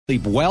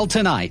Sleep well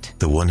tonight.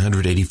 The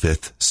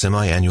 185th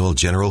Semi-Annual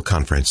General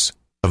Conference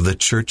of The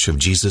Church of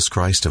Jesus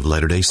Christ of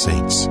Latter-day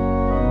Saints.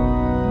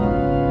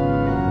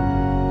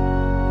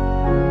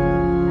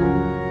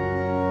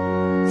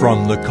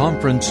 From the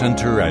Conference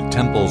Center at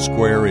Temple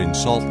Square in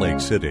Salt Lake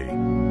City,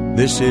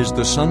 this is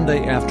the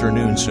Sunday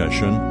afternoon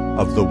session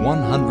of the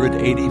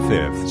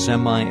 185th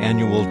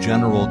Semi-Annual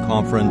General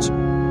Conference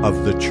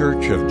of The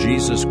Church of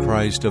Jesus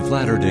Christ of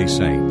Latter-day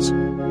Saints,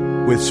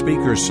 with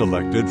speakers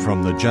selected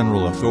from the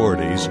general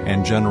authorities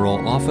and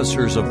general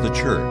officers of the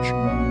church.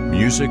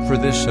 Music for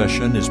this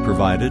session is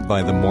provided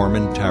by the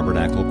Mormon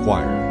Tabernacle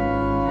Choir.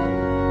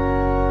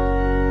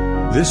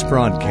 This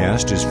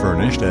broadcast is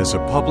furnished as a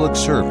public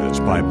service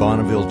by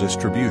Bonneville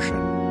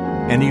Distribution.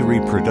 Any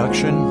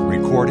reproduction,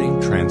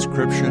 recording,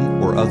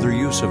 transcription, or other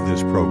use of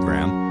this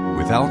program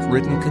without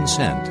written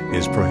consent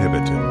is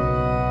prohibited.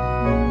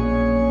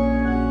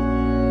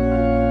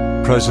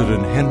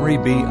 President Henry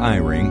B.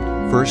 Eyring,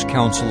 First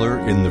Counselor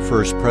in the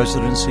First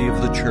Presidency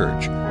of the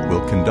Church,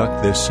 will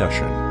conduct this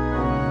session.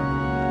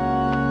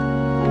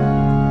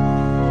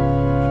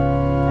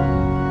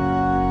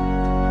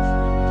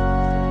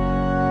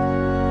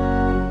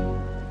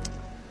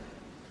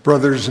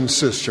 Brothers and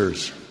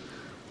sisters,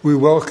 we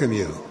welcome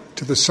you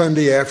to the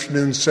Sunday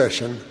afternoon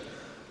session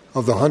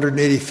of the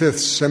 185th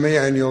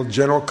Semi-Annual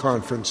General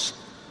Conference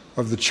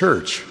of the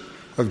Church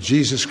of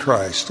Jesus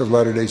Christ of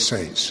Latter-day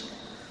Saints.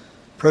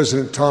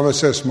 President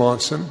Thomas S.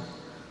 Monson,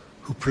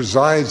 who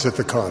presides at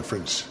the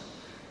conference,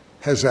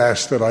 has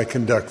asked that I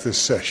conduct this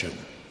session.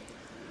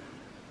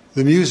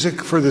 The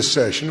music for this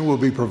session will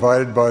be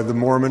provided by the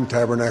Mormon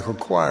Tabernacle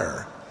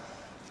Choir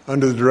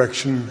under the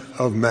direction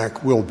of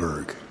Mac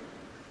Wilberg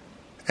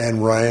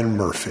and Ryan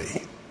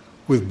Murphy,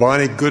 with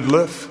Bonnie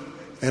Goodliff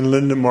and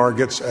Linda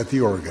Margetts at the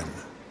organ.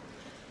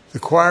 The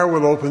choir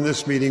will open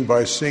this meeting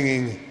by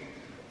singing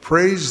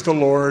 "Praise the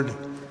Lord"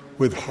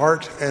 with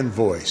heart and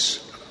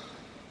voice.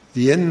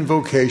 The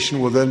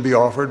invocation will then be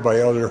offered by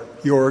Elder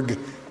Jorg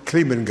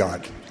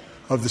Klebengott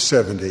of the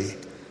 70,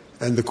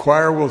 and the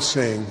choir will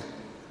sing,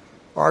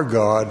 "Our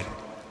God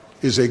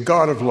is a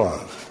God of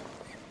love."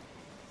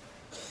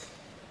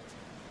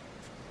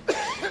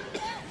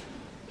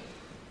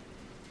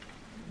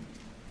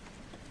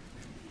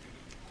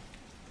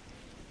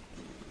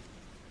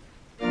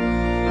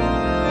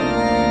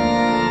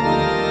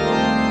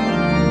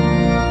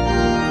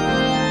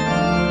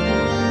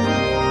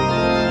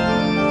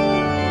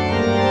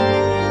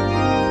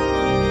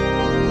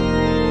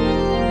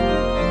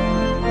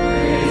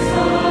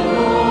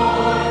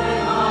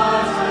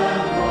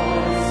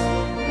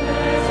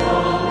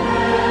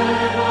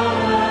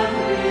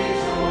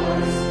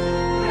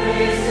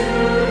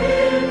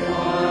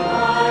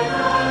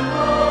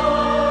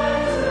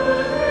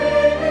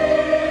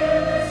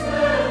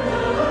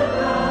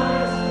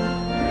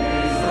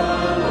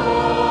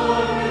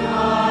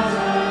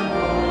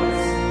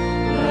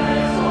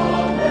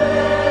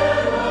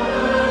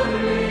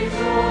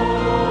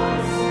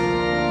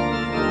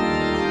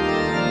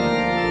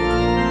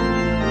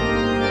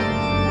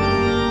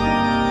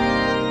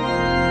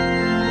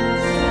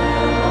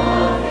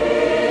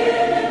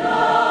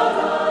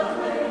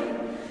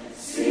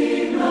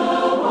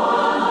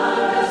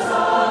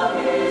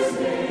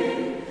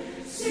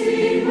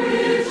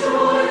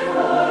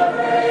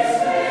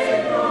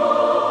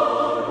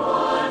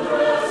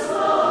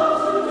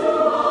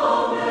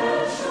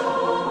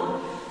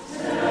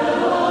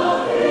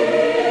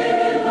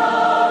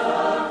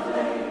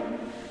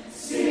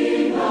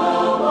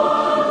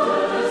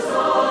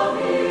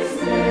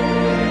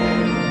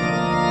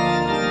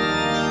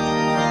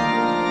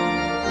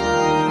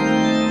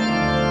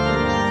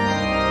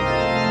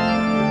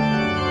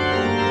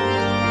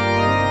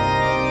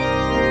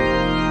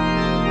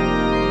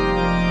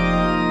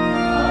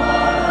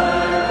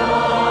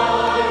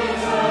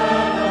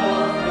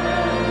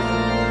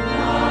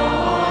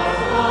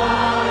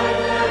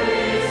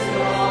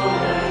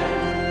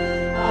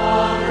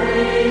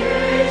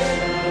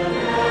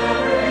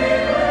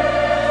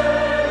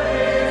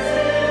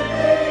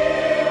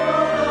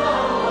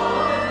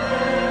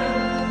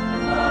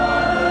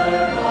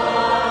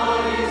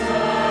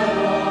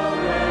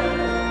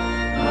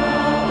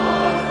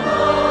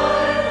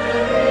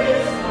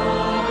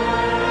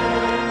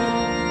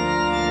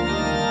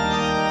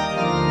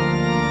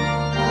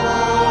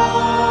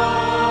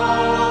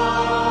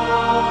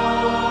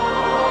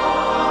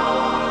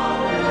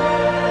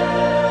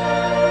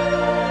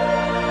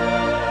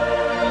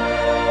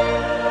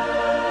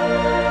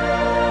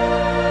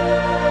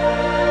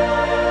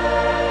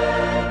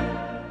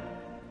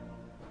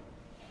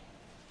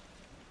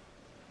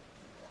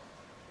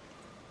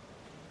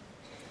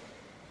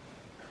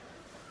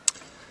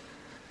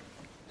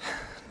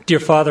 Dear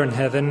Father in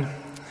heaven,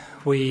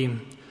 we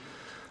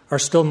are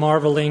still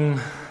marveling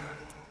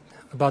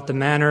about the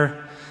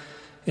manner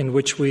in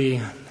which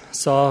we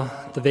saw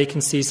the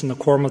vacancies in the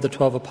quorum of the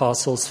 12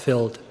 apostles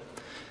filled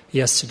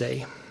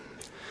yesterday.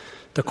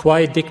 The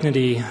quiet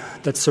dignity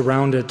that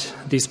surrounded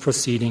these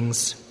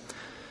proceedings.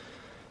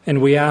 And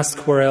we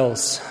ask, where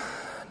else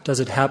does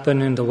it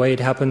happen in the way it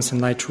happens in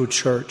Thy true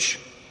church.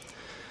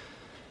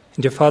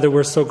 And dear Father,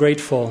 we're so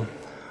grateful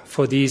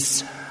for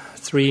these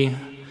 3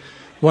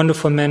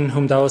 wonderful men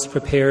whom Thou hast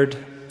prepared.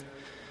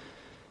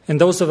 And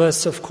those of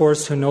us, of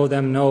course, who know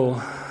them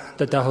know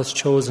that Thou hast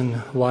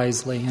chosen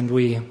wisely. And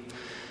we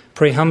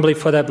pray humbly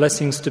for Thy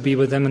blessings to be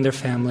with them and their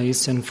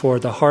families, and for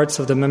the hearts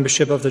of the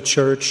membership of the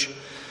church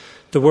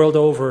the world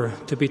over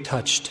to be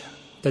touched,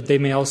 that they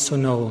may also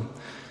know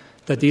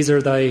that these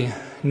are Thy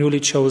newly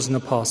chosen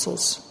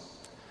apostles.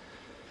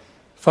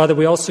 Father,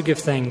 we also give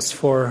thanks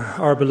for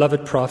our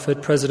beloved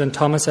prophet, President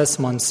Thomas S.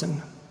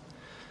 Monson,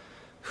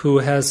 who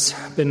has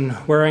been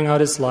wearing out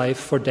his life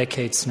for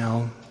decades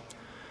now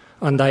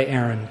on Thy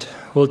errand.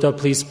 Wilt Thou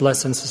please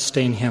bless and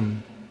sustain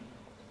him?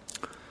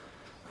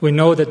 We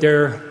know that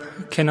there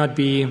cannot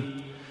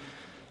be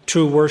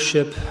true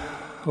worship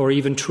or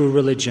even true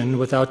religion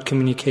without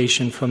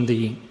communication from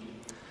Thee.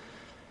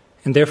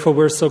 And therefore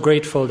we're so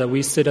grateful that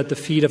we sit at the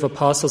feet of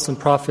apostles and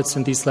prophets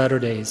in these latter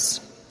days.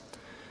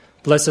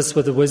 Bless us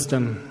with the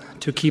wisdom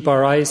to keep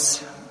our eyes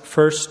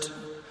first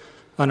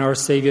on our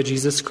Savior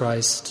Jesus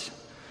Christ,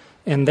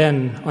 and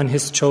then on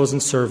His chosen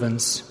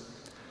servants,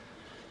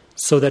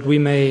 so that we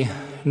may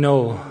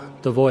know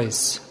the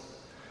voice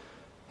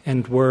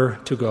and where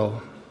to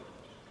go.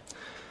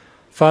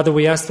 Father,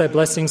 we ask Thy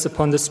blessings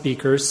upon the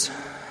speakers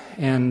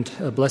and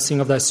a blessing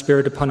of Thy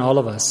Spirit upon all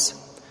of us.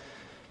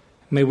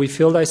 May we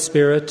feel Thy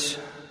Spirit,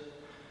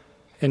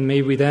 and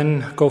may we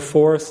then go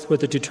forth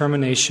with the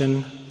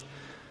determination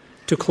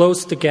to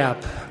close the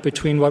gap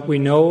between what we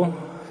know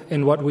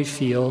and what we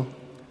feel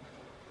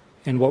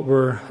and what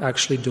we're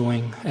actually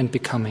doing and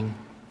becoming.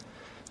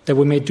 That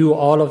we may do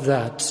all of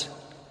that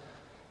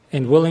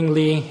and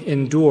willingly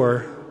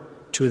endure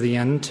to the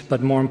end,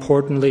 but more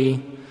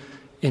importantly,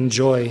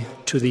 enjoy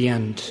to the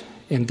end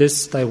in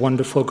this Thy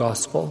wonderful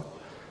gospel.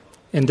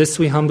 And this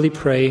we humbly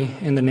pray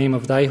in the name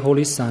of Thy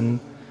Holy Son,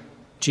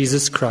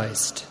 Jesus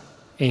Christ.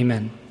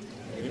 Amen.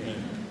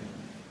 Amen.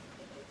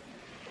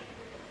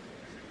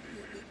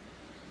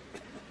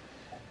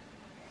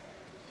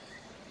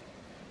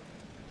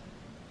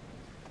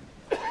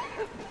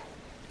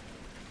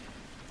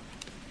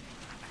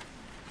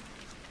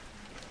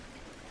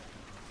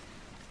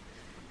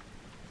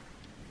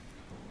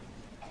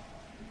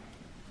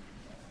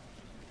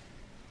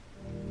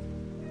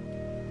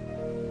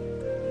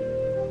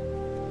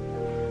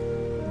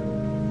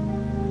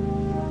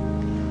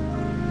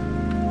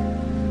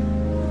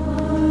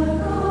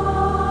 Our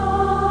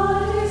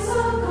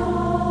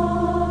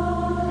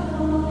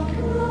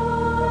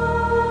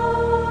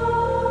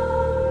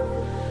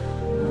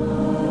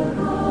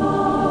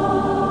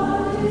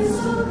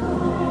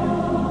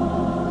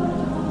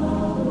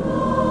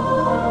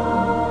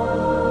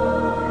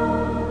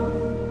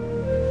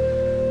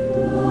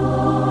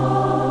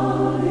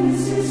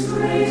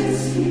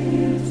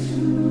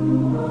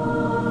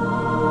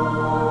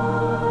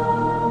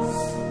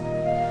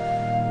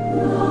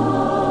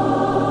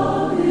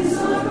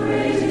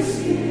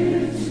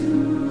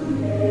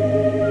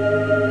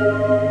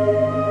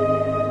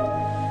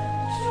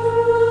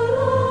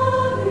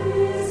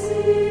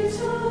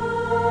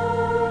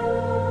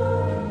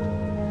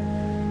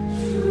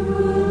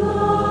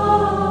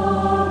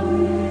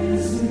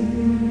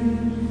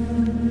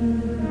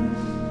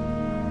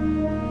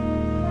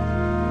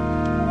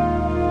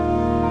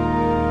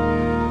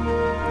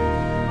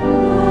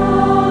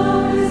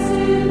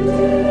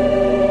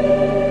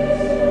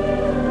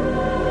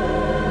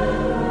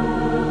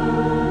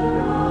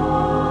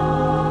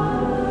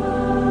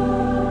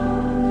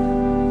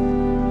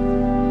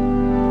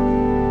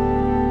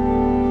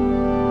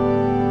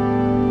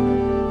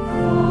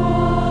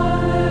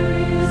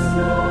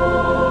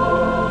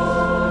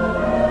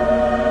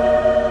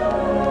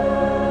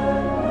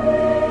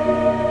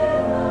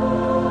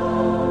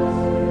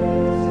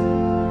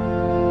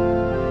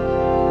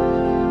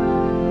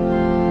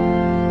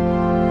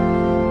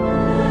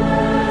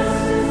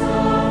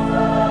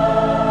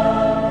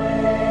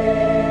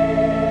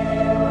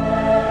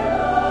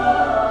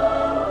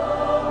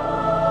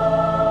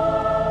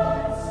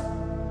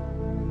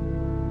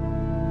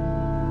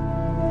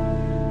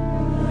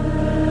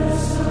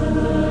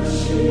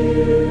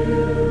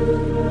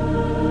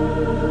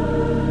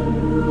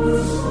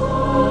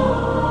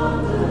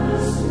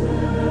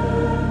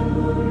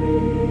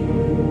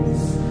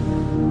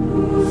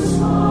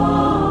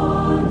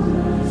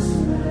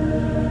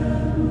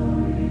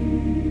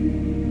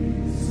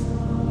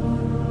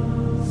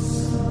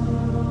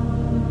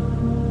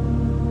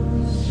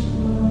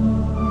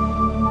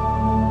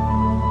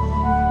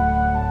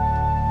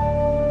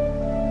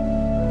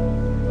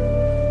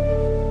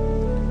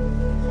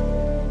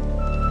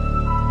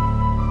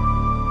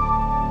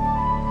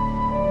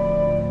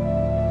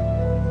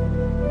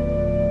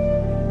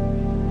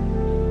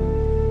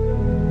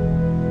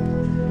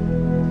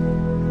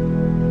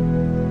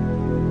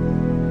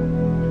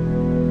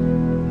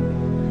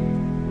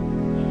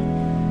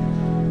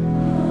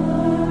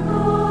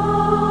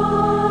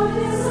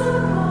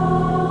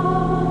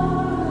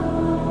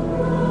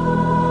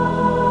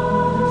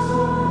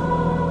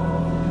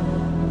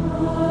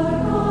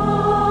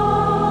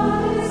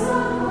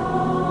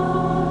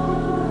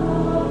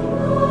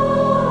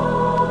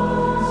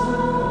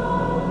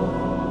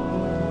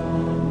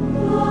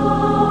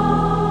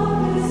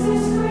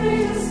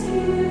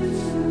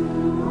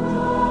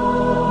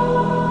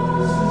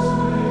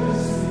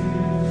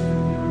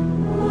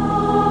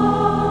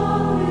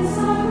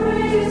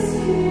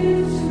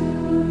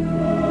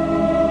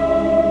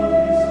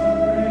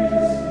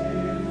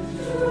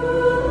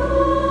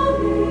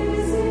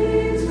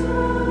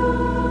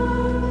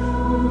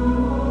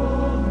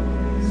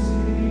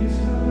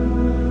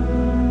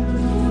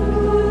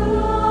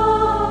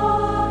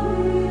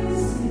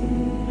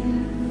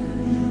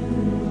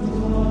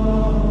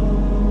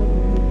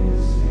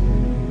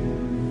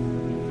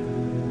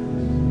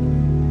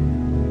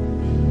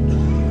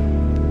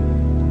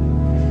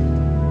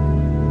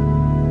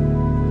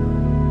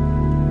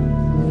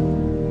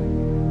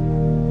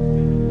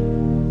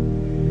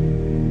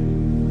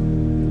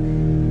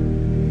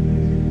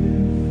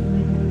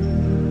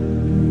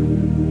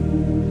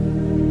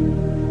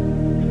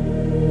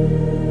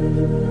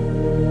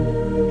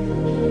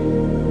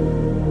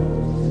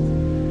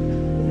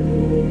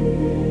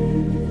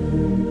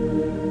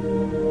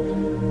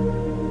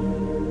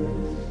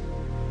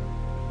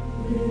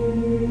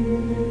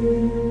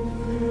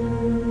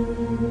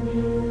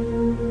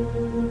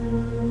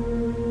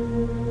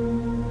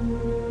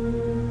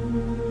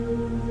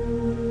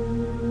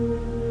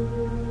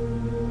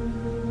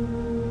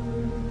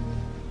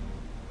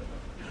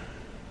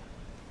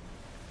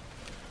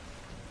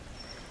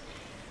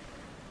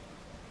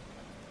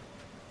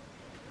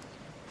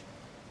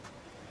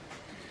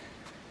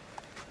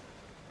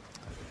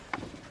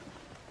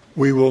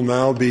We will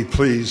now be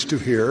pleased to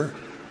hear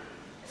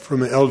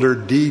from Elder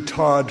D.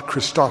 Todd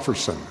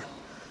Christofferson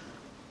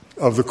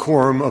of the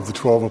Quorum of the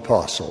 12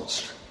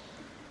 Apostles.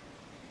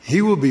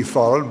 He will be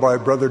followed by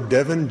Brother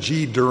Devin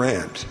G.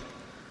 Durant,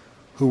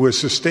 who was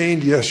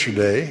sustained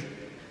yesterday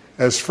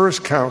as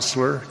first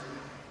counselor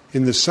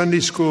in the Sunday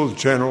School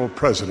General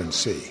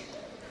Presidency.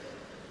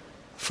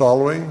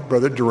 Following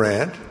Brother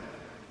Durant,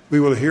 we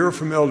will hear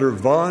from Elder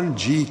Vaughn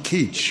G.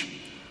 Keach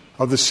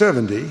of the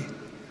 70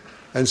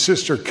 and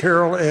Sister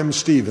Carol M.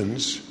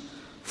 Stevens,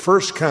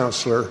 first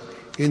counselor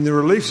in the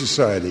Relief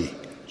Society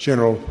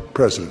General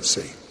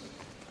Presidency.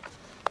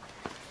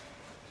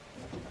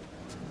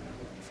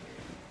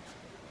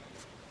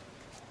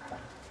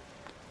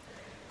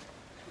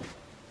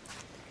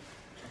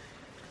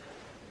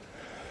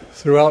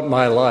 Throughout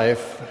my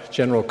life,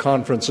 general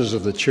conferences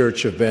of the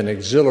church have been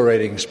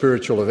exhilarating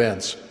spiritual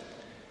events,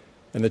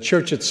 and the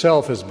church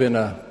itself has been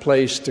a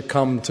place to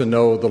come to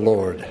know the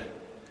Lord.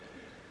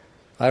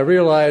 I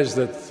realize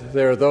that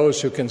there are those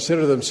who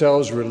consider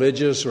themselves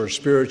religious or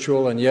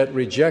spiritual and yet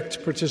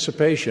reject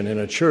participation in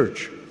a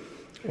church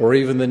or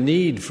even the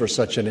need for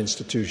such an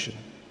institution.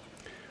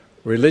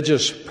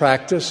 Religious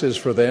practice is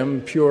for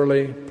them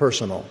purely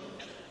personal.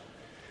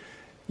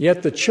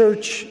 Yet the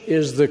church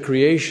is the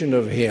creation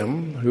of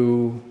Him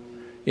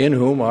in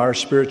whom our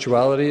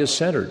spirituality is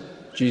centered,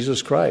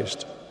 Jesus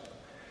Christ.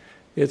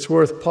 It's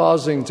worth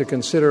pausing to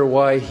consider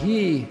why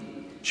He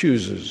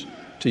chooses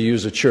to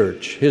use a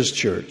church, His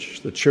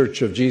church, the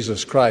Church of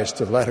Jesus Christ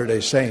of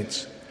Latter-day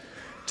Saints,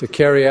 to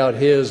carry out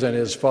His and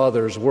His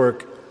Father's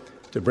work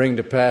to bring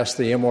to pass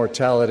the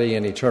immortality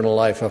and eternal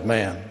life of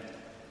man.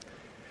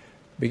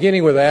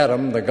 Beginning with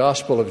Adam, the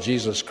gospel of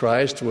Jesus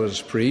Christ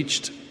was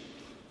preached,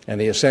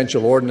 and the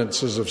essential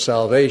ordinances of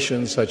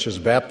salvation, such as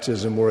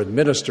baptism, were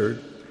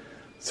administered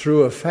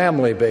through a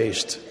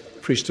family-based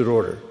priesthood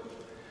order.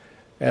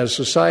 As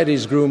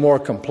societies grew more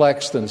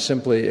complex than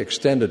simply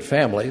extended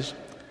families,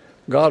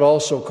 God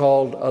also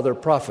called other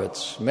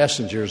prophets,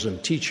 messengers,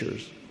 and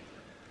teachers.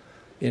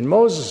 In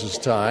Moses'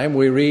 time,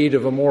 we read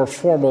of a more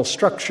formal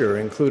structure,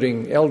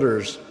 including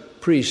elders,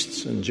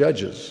 priests, and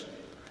judges.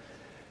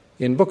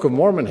 In Book of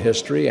Mormon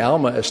history,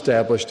 Alma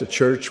established a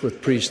church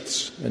with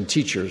priests and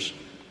teachers.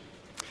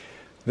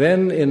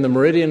 Then, in the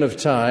meridian of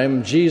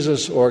time,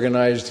 Jesus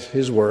organized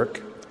His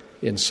work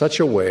in such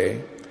a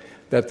way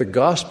that the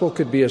gospel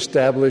could be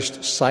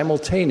established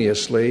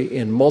simultaneously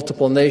in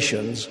multiple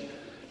nations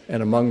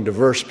and among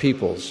diverse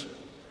peoples.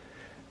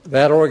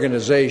 That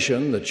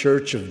organization, the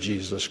Church of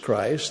Jesus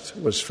Christ,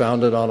 was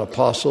founded on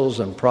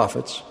apostles and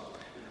prophets,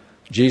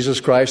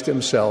 Jesus Christ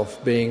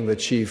Himself being the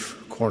chief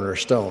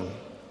cornerstone.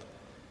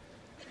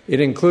 It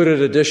included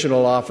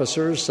additional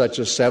officers such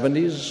as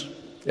 70s,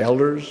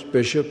 elders,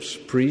 bishops,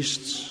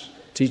 priests,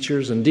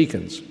 teachers, and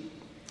deacons.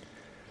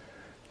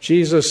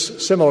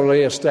 Jesus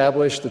similarly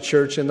established the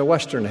church in the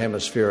Western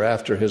Hemisphere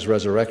after His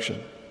resurrection.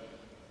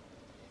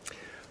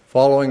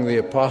 Following the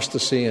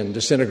apostasy and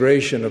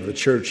disintegration of the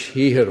church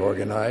He had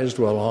organized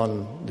while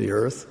on the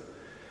earth,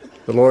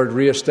 the Lord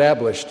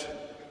reestablished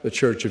the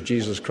Church of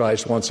Jesus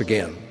Christ once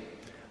again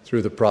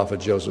through the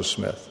prophet Joseph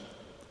Smith.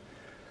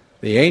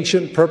 The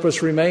ancient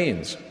purpose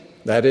remains,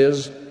 that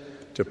is,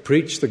 to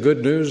preach the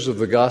good news of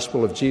the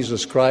gospel of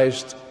Jesus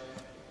Christ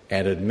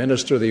and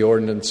administer the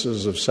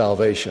ordinances of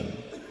salvation.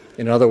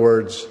 In other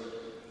words,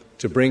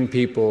 to bring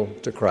people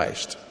to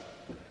Christ.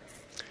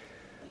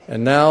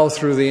 And now,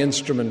 through the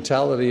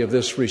instrumentality of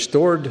this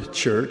restored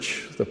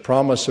church, the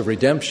promise of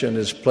redemption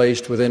is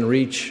placed within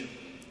reach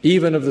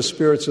even of the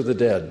spirits of the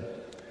dead,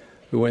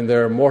 who in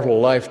their mortal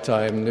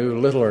lifetime knew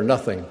little or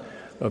nothing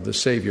of the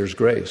Savior's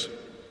grace.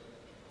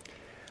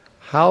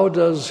 How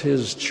does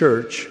His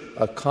church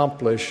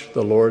accomplish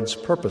the Lord's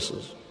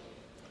purposes?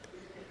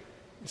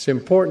 It's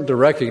important to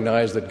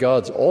recognize that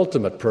God's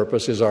ultimate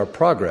purpose is our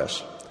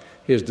progress.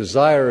 His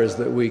desire is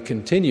that we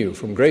continue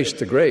from grace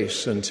to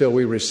grace until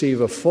we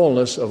receive a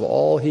fullness of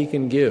all He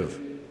can give.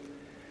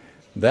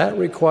 That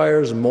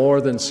requires more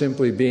than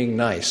simply being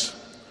nice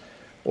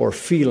or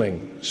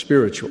feeling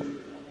spiritual.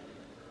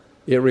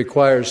 It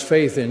requires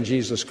faith in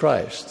Jesus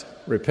Christ,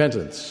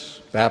 repentance,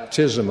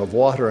 baptism of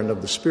water and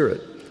of the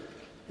Spirit,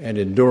 and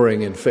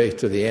enduring in faith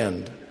to the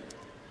end.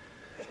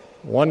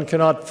 One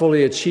cannot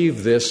fully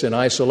achieve this in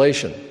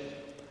isolation.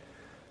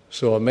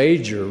 So a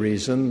major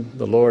reason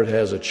the Lord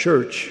has a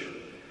church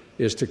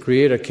is to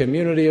create a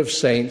community of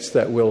saints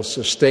that will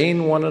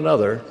sustain one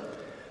another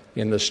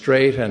in the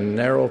straight and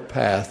narrow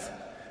path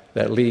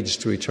that leads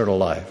to eternal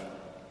life.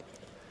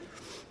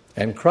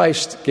 And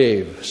Christ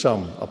gave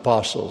some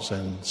apostles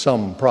and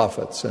some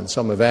prophets and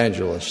some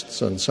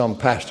evangelists and some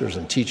pastors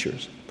and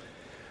teachers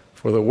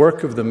for the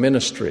work of the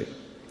ministry,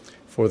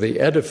 for the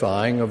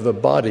edifying of the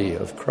body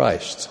of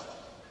Christ,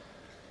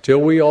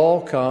 till we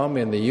all come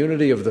in the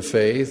unity of the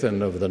faith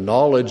and of the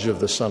knowledge of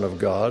the Son of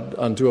God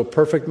unto a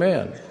perfect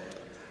man,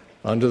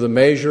 unto the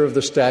measure of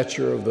the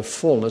stature of the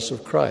fullness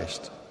of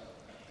Christ.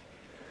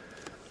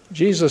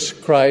 Jesus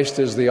Christ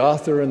is the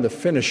author and the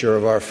finisher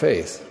of our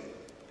faith.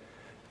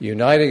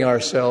 Uniting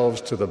ourselves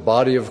to the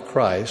body of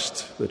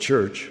Christ, the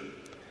church,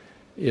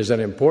 is an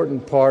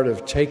important part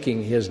of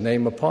taking his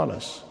name upon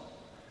us.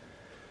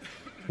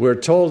 We're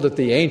told that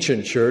the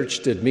ancient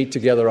church did meet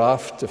together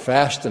oft to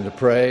fast and to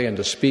pray and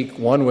to speak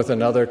one with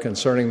another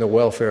concerning the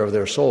welfare of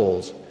their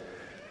souls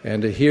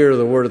and to hear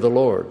the word of the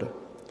Lord.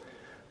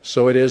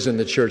 So it is in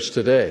the church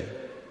today.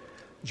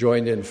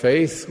 Joined in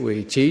faith,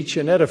 we teach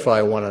and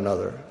edify one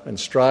another and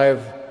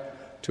strive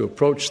to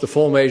approach the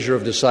full measure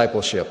of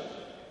discipleship,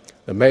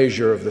 the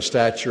measure of the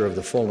stature of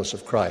the fullness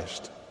of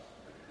Christ.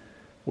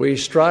 We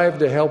strive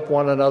to help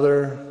one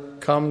another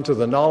come to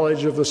the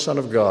knowledge of the Son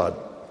of God,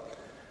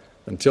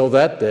 until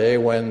that day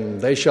when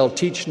they shall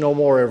teach no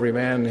more every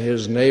man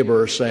his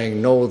neighbor,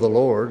 saying, Know the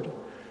Lord,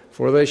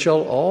 for they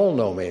shall all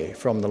know me,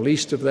 from the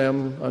least of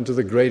them unto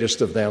the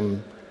greatest of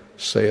them,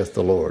 saith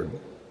the Lord.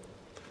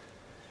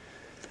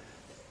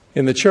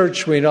 In the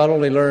church, we not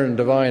only learn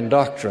divine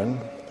doctrine,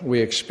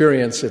 we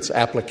experience its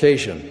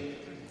application.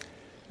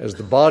 As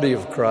the body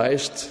of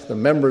Christ, the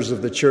members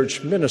of the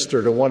church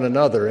minister to one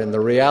another in the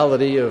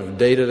reality of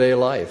day-to-day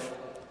life.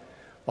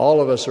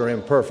 All of us are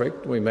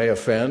imperfect. We may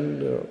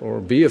offend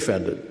or be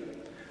offended.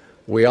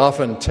 We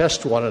often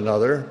test one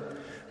another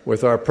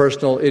with our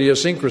personal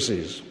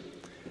idiosyncrasies,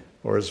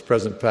 or as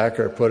President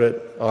Packer put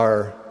it,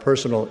 our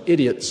personal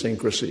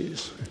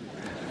idiot-syncrasies.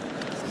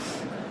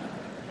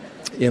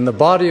 In the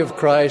body of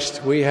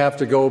Christ, we have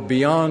to go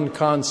beyond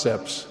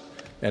concepts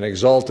and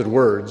exalted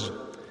words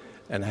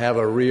and have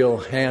a real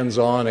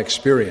hands-on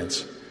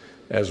experience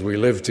as we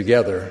live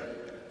together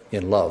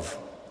in love.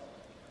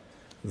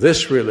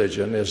 This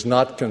religion is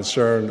not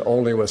concerned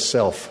only with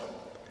self.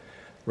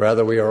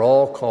 Rather, we are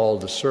all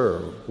called to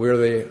serve. We're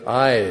the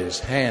eyes,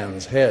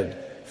 hands,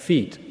 head,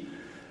 feet,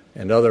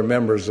 and other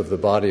members of the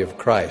body of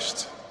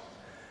Christ.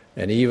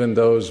 And even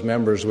those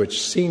members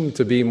which seem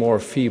to be more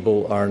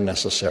feeble are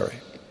necessary.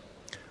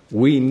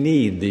 We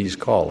need these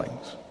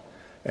callings,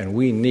 and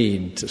we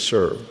need to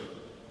serve.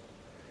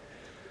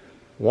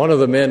 One of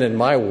the men in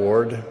my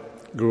ward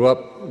grew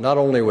up not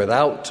only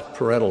without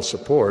parental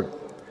support,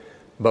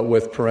 but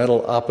with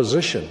parental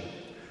opposition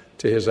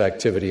to his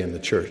activity in the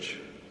church.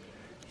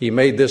 He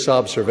made this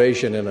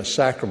observation in a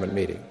sacrament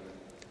meeting.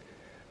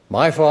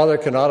 My father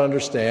cannot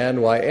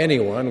understand why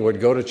anyone would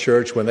go to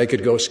church when they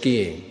could go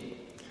skiing.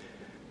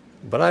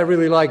 But I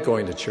really like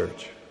going to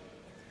church.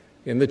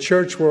 In the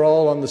church, we're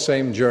all on the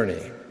same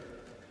journey.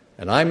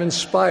 And I'm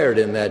inspired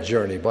in that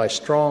journey by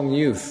strong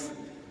youth,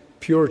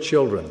 pure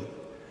children,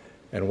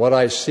 and what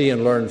I see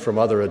and learn from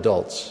other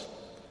adults.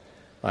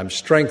 I'm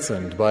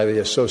strengthened by the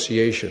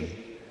association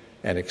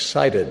and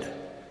excited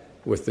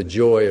with the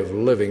joy of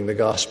living the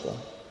gospel.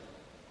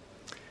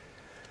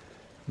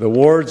 The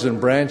wards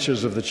and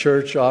branches of the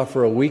church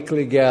offer a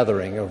weekly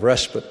gathering of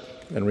respite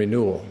and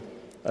renewal,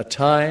 a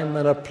time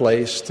and a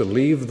place to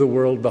leave the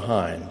world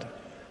behind,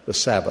 the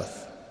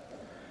Sabbath.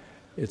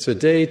 It's a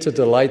day to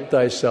delight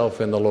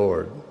thyself in the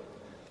Lord,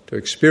 to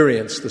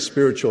experience the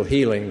spiritual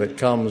healing that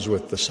comes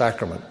with the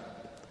sacrament,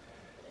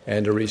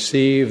 and to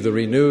receive the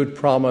renewed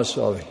promise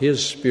of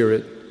His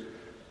Spirit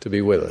to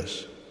be with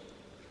us.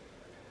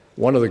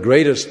 One of the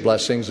greatest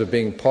blessings of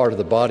being part of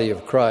the body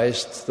of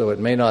Christ, though it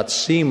may not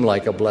seem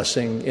like a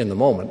blessing in the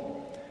moment,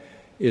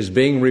 is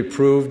being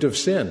reproved of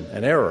sin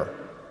and error.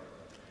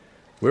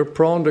 We're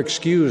prone to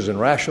excuse and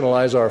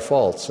rationalize our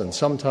faults, and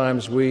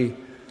sometimes we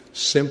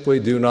simply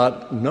do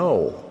not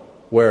know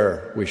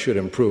where we should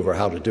improve or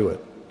how to do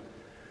it.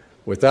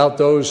 Without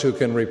those who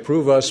can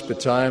reprove us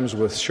betimes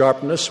with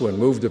sharpness when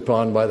moved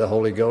upon by the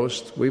Holy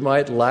Ghost, we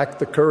might lack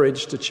the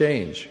courage to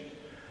change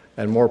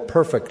and more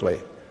perfectly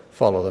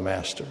follow the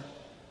Master.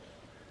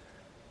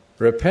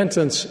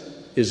 Repentance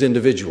is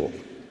individual,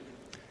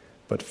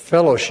 but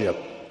fellowship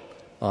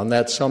on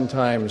that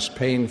sometimes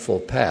painful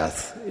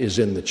path is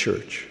in the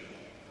church.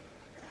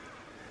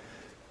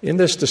 In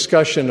this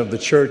discussion of the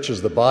church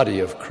as the body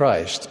of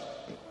Christ,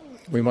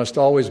 we must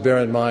always bear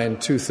in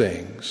mind two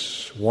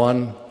things.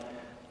 One,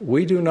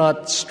 we do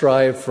not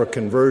strive for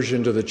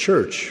conversion to the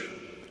church,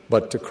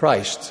 but to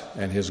Christ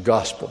and His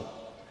gospel,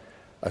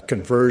 a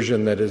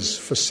conversion that is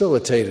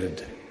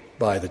facilitated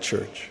by the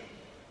church.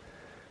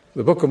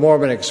 The Book of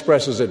Mormon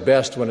expresses it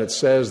best when it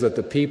says that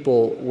the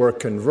people were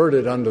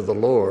converted unto the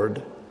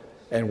Lord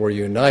and were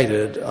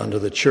united unto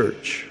the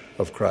church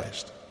of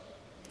Christ.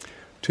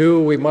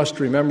 Two, we must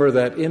remember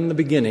that in the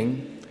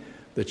beginning,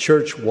 the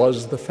church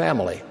was the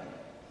family.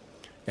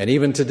 And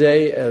even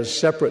today, as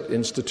separate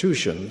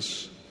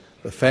institutions,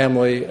 the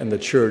family and the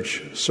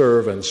church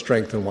serve and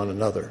strengthen one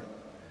another.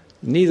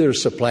 Neither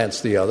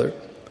supplants the other,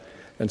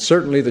 and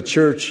certainly the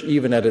church,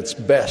 even at its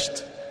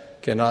best,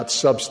 cannot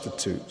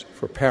substitute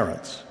for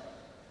parents.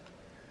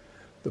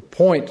 The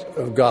point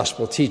of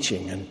gospel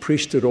teaching and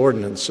priesthood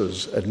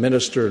ordinances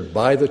administered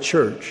by the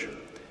church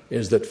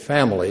is that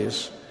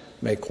families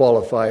may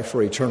qualify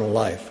for eternal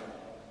life.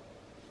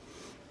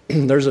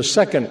 There's a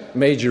second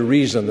major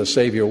reason the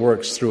Savior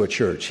works through a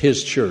church,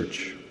 His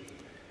church,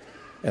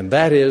 and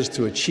that is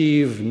to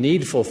achieve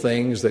needful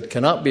things that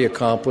cannot be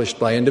accomplished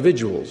by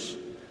individuals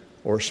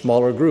or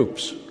smaller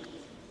groups.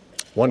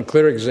 One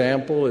clear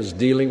example is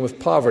dealing with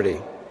poverty.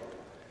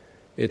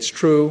 It's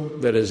true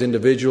that as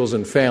individuals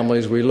and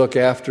families, we look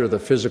after the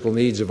physical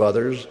needs of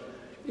others,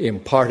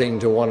 imparting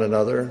to one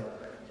another,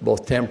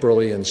 both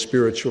temporally and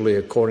spiritually,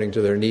 according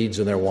to their needs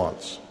and their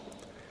wants.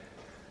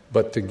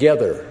 But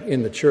together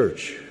in the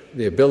church,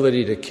 the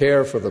ability to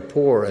care for the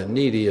poor and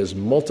needy is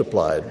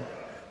multiplied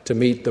to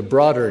meet the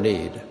broader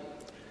need,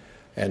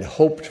 and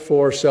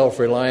hoped-for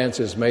self-reliance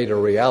is made a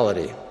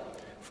reality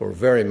for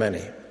very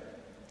many.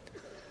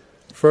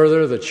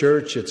 Further, the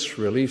church, its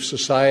relief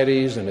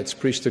societies, and its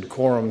priesthood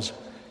quorums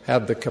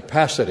have the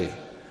capacity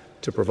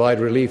to provide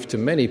relief to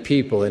many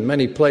people in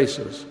many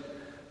places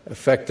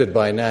affected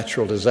by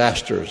natural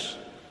disasters,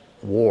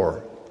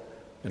 war,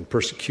 and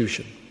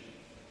persecution.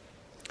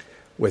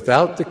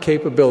 Without the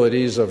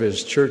capabilities of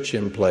his church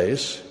in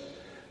place,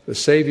 the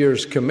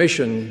Savior's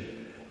commission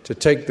to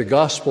take the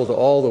gospel to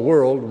all the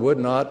world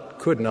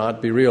could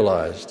not be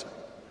realized.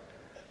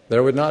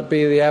 There would not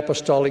be the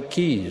apostolic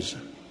keys,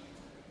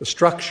 the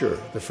structure,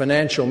 the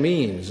financial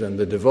means, and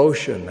the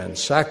devotion and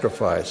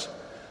sacrifice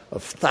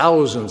of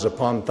thousands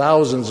upon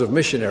thousands of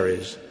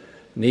missionaries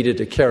needed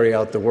to carry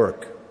out the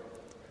work.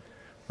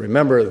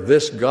 Remember,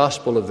 this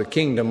gospel of the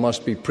kingdom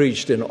must be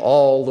preached in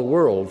all the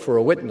world for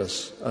a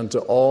witness unto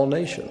all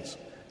nations,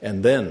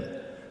 and then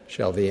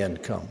shall the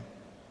end come.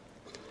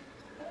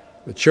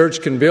 The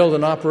church can build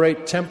and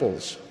operate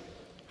temples,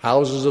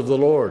 houses of the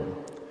Lord,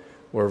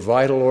 where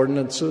vital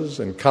ordinances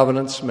and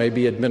covenants may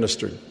be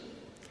administered.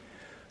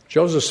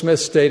 Joseph Smith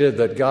stated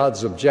that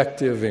God's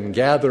objective in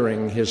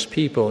gathering his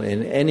people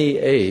in any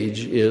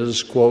age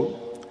is,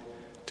 quote,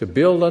 to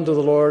build unto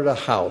the Lord a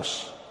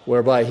house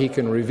whereby he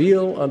can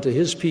reveal unto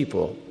his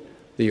people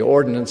the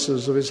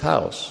ordinances of his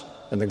house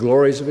and the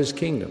glories of his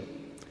kingdom,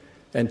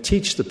 and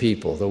teach the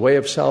people the way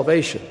of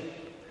salvation.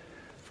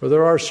 For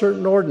there are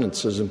certain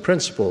ordinances and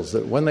principles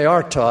that, when they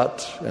are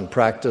taught and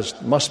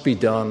practiced, must be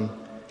done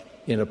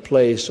in a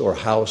place or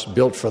house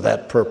built for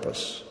that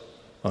purpose,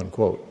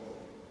 unquote.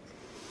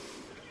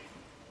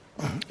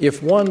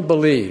 If one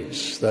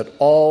believes that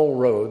all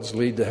roads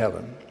lead to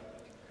heaven,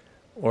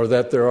 or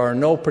that there are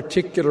no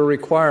particular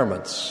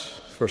requirements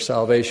for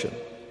salvation,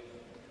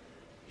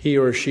 he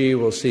or she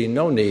will see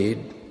no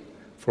need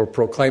for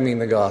proclaiming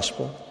the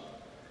gospel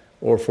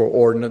or for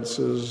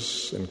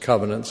ordinances and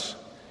covenants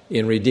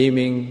in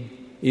redeeming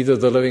either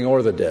the living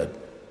or the dead.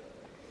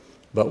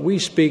 But we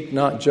speak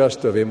not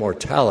just of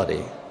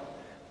immortality,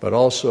 but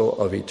also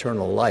of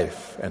eternal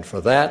life, and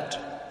for that,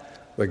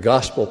 the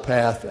gospel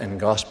path and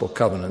gospel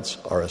covenants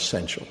are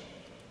essential.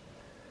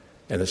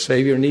 And the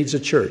Savior needs a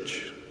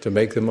church to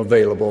make them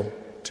available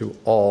to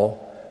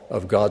all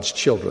of God's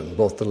children,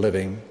 both the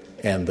living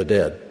and the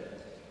dead.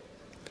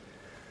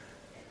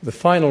 The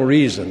final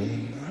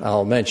reason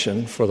I'll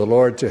mention for the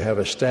Lord to have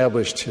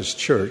established his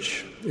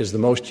church is the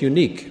most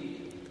unique.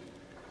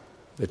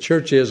 The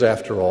church is,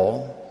 after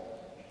all,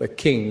 the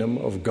kingdom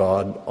of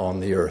God on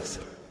the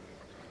earth.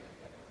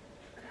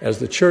 As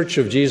the Church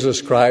of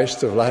Jesus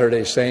Christ of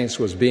Latter-day Saints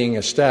was being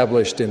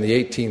established in the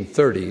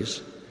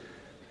 1830s,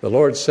 the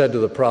Lord said to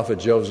the prophet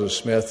Joseph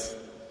Smith,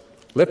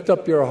 "Lift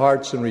up your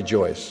hearts and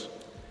rejoice,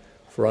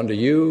 for unto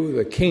you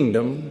the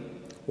kingdom,"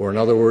 or in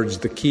other words,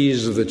 the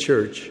keys of the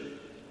church,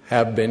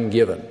 "have been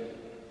given."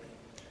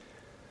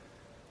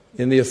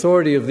 In the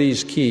authority of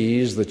these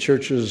keys, the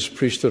church's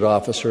priesthood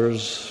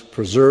officers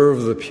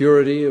preserve the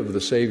purity of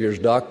the Savior's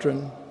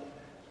doctrine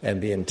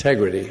and the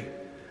integrity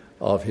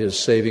of his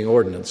saving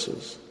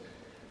ordinances.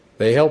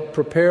 They help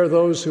prepare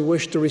those who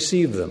wish to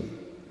receive them,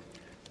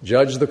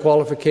 judge the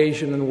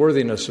qualification and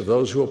worthiness of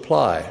those who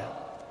apply,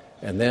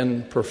 and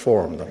then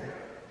perform them.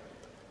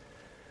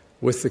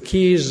 With the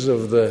keys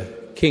of the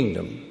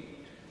kingdom,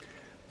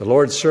 the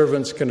Lord's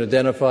servants can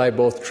identify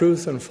both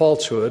truth and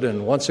falsehood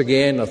and once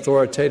again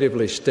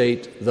authoritatively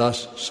state,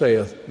 "Thus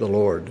saith the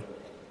Lord."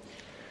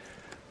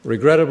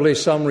 Regrettably,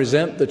 some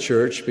resent the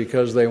church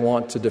because they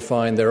want to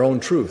define their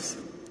own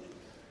truth.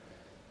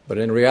 But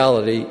in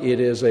reality,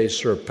 it is a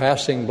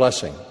surpassing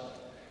blessing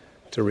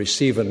to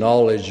receive a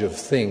knowledge of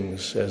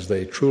things as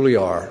they truly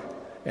are,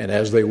 and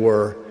as they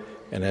were,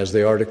 and as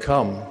they are to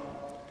come,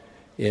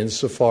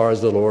 insofar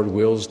as the Lord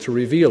wills to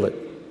reveal it.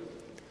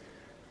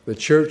 The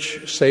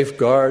church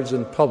safeguards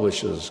and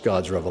publishes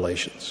God's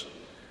revelations,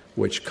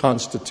 which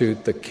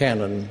constitute the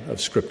canon of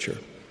Scripture.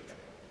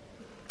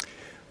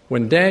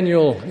 When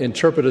Daniel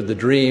interpreted the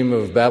dream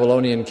of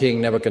Babylonian King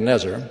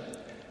Nebuchadnezzar,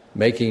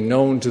 making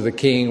known to the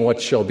king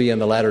what shall be in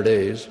the latter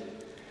days,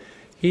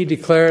 he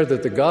declared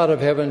that the God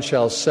of heaven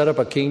shall set up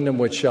a kingdom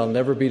which shall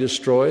never be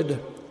destroyed,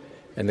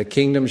 and the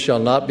kingdom shall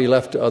not be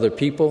left to other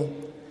people,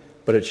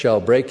 but it shall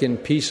break in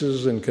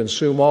pieces and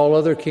consume all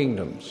other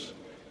kingdoms,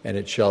 and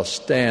it shall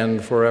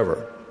stand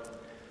forever.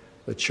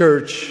 The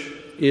church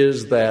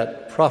is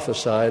that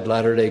prophesied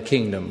latter-day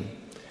kingdom,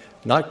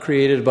 not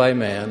created by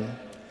man,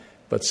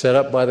 but set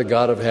up by the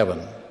God of heaven,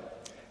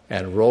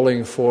 and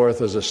rolling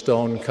forth as a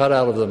stone cut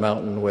out of the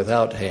mountain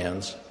without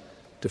hands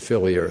to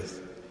fill the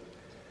earth.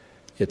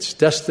 Its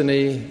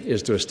destiny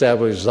is to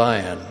establish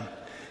Zion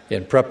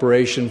in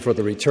preparation for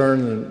the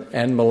return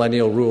and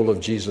millennial rule of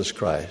Jesus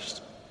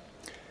Christ.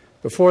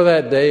 Before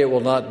that day, it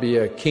will not be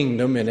a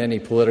kingdom in any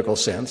political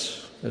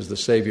sense. As the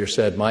Savior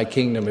said, "My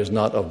kingdom is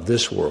not of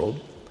this world."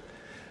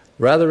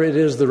 Rather, it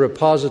is the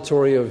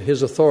repository of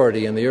His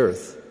authority in the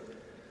earth,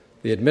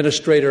 the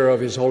administrator of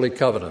His holy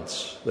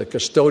covenants, the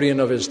custodian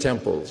of His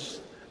temples,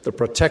 the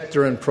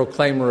protector and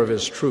proclaimer of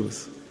His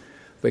truth,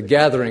 the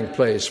gathering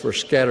place for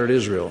scattered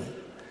Israel,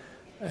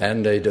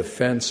 and a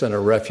defense and a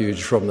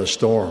refuge from the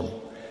storm,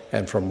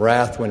 and from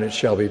wrath when it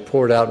shall be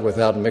poured out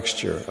without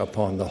mixture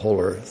upon the whole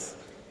earth.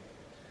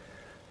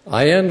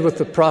 I end with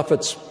the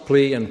prophet's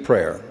plea and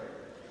prayer.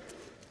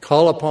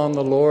 Call upon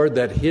the Lord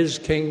that His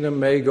kingdom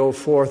may go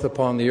forth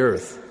upon the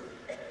earth,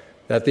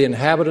 that the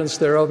inhabitants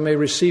thereof may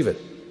receive it,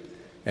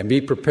 and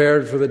be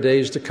prepared for the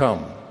days to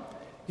come,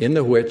 in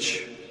the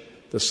which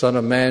the Son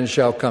of Man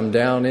shall come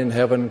down in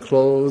heaven,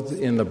 clothed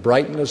in the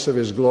brightness of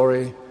His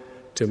glory,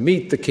 to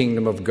meet the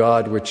kingdom of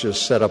God which is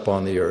set up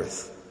on the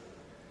earth.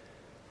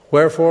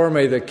 Wherefore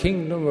may the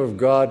kingdom of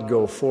God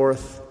go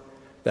forth,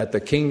 that the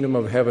kingdom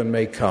of heaven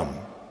may come,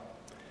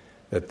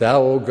 that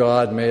Thou, O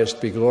God,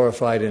 mayest be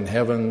glorified in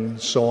heaven,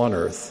 so on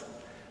earth,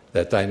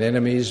 that Thine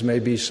enemies may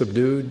be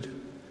subdued,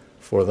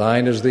 for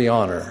Thine is the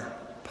honor,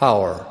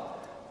 power,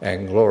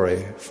 and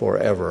glory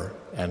forever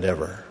and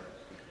ever.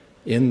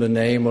 In the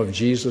name of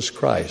Jesus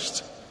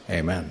Christ,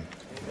 amen.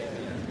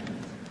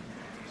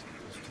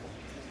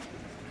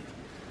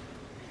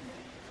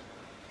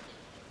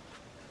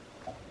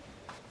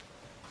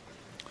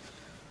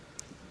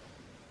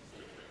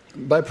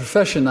 By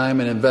profession, I am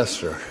an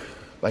investor.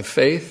 By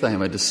faith, I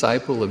am a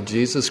disciple of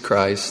Jesus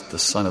Christ, the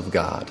Son of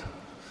God.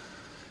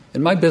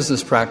 In my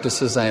business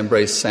practices, I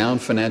embrace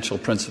sound financial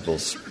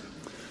principles.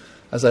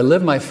 As I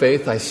live my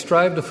faith, I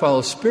strive to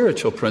follow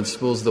spiritual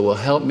principles that will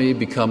help me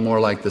become more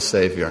like the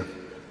Savior.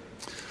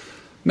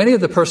 Many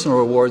of the personal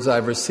rewards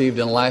I've received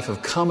in life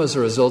have come as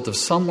a result of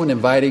someone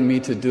inviting me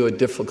to do a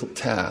difficult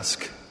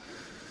task.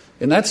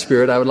 In that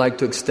spirit, I would like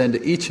to extend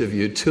to each of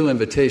you 2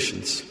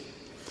 invitations.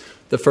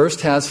 The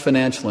first has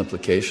financial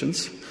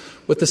implications.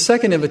 With the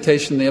second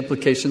invitation, the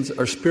implications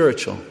are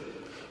spiritual.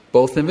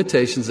 Both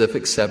invitations, if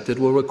accepted,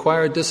 will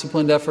require a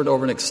disciplined effort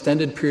over an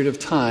extended period of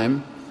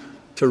time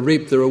to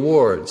reap the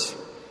rewards.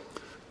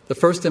 The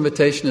first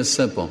invitation is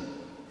simple.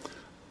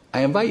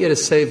 I invite you to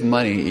save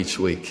money each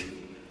week.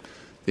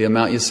 The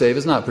amount you save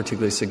is not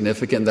particularly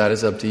significant. That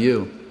is up to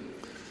you.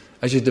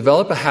 As you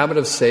develop a habit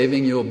of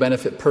saving, you will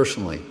benefit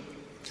personally.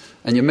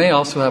 And you may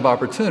also have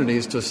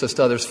opportunities to assist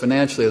others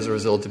financially as a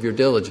result of your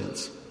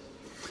diligence.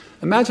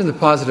 Imagine the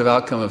positive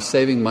outcome of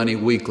saving money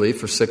weekly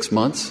for 6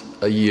 months,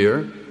 a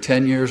year,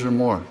 10 years or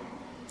more.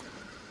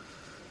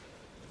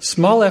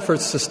 Small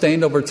efforts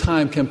sustained over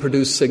time can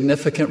produce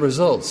significant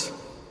results.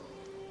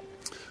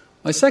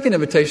 My second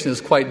invitation is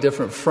quite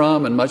different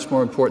from and much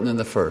more important than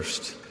the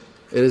first.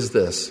 It is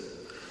this.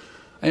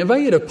 I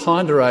invite you to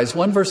ponderize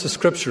one verse of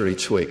Scripture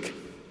each week.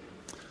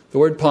 The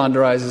word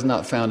ponderize is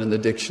not found in the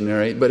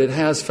dictionary, but it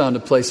has found a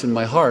place in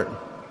my heart.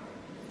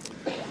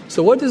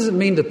 So what does it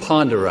mean to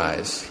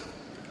ponderize?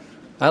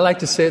 I like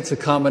to say it's a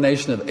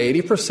combination of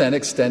 80%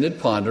 extended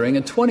pondering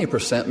and 20%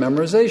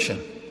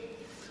 memorization.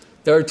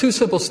 There are 2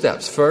 simple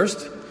steps.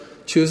 First,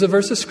 choose a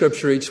verse of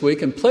Scripture each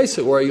week and place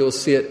it where you will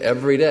see it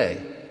every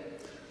day.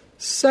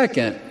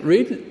 Second,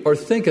 read or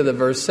think of the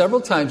verse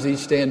several times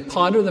each day and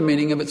ponder the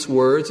meaning of its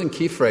words and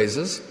key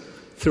phrases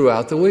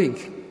throughout the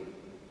week.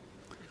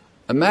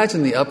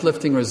 Imagine the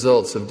uplifting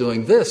results of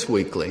doing this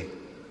weekly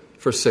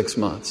for 6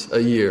 months,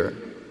 a year,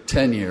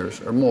 10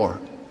 years, or more.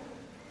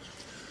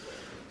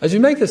 As you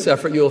make this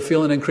effort, you will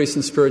feel an increase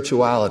in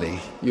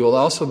spirituality. You will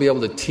also be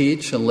able to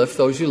teach and lift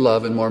those you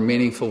love in more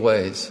meaningful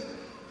ways.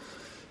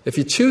 If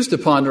you choose to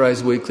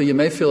ponderize weekly, you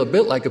may feel a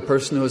bit like a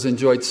person who has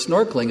enjoyed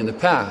snorkeling in the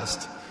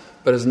past,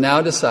 but has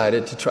now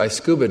decided to try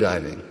scuba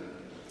diving.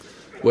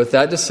 With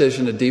that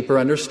decision, a deeper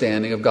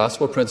understanding of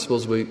gospel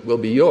principles will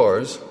be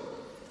yours,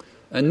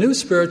 and new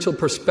spiritual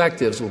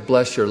perspectives will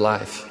bless your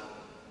life.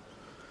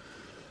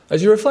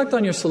 As you reflect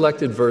on your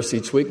selected verse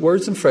each week,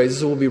 words and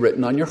phrases will be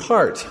written on your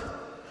heart.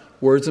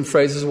 Words and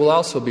phrases will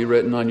also be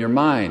written on your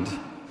mind.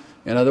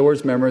 In other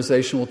words,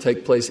 memorization will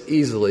take place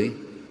easily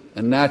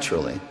and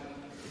naturally.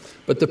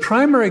 But the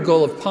primary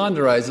goal of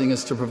ponderizing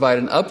is to provide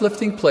an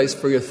uplifting place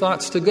for your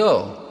thoughts to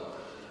go,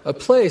 a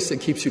place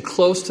that keeps you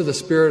close to the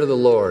Spirit of the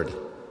Lord.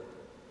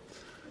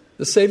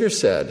 The Savior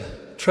said,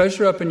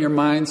 "Treasure up in your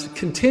minds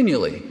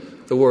continually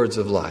the words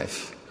of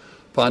life."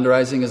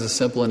 Ponderizing is a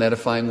simple and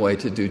edifying way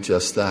to do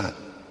just that.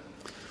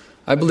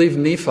 I believe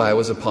Nephi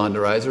was a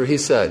ponderizer. He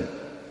said,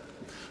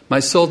 "My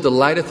soul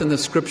delighteth in the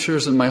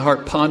Scriptures, and my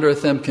heart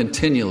pondereth them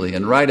continually,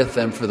 and writeth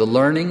them for the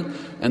learning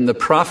and the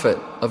profit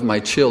of my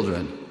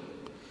children."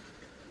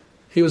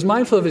 He was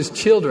mindful of his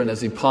children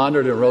as he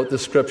pondered and wrote the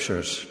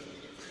Scriptures.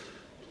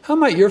 How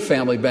might your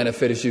family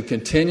benefit as you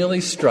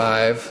continually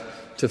strive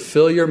to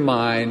fill your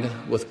mind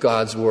with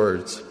God's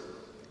words?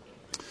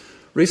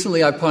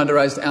 Recently, I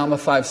ponderized Alma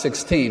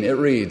 5:16. It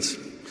reads,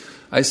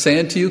 "I say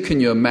unto you,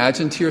 can you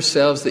imagine to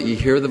yourselves that ye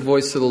hear the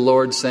voice of the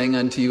Lord saying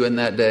unto you in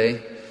that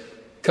day,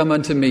 Come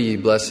unto me, ye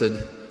blessed,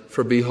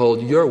 for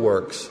behold, your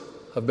works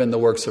have been the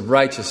works of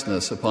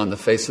righteousness upon the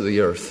face of the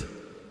earth.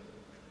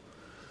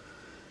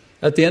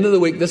 At the end of the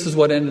week, this is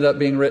what ended up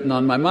being written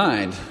on my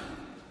mind.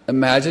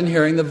 Imagine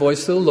hearing the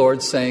voice of the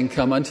Lord saying,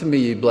 "Come unto me,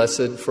 ye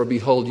blessed, for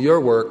behold, your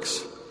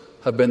works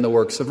have been the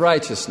works of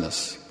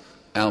righteousness."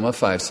 Alma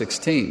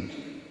 5:16.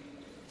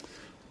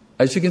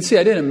 As you can see,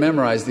 I didn't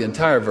memorize the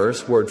entire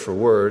verse word for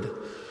word.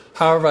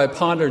 However, I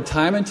pondered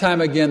time and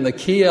time again the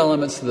key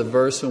elements of the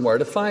verse and where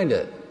to find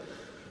it.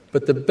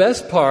 But the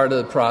best part of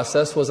the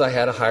process was I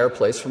had a higher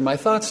place for my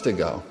thoughts to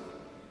go.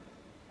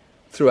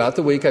 Throughout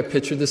the week, I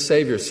pictured the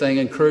Savior saying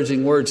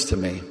encouraging words to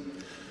me.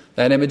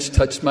 That image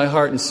touched my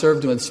heart and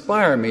served to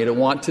inspire me to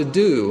want to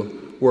do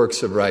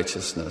works of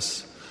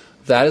righteousness.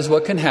 That is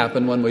what can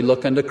happen when we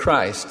look unto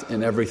Christ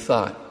in every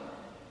thought.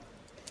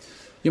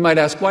 You might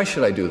ask, why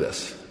should I do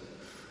this?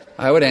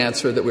 I would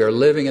answer that we are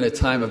living in a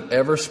time of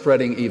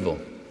ever-spreading evil.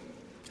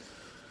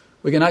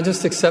 We cannot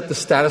just accept the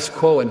status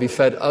quo and be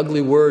fed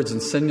ugly words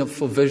and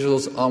sinful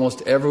visuals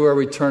almost everywhere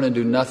we turn and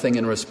do nothing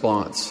in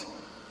response.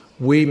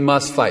 We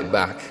must fight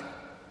back.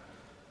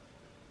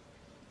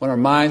 When our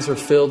minds are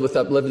filled with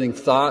uplifting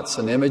thoughts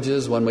and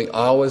images, when we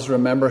always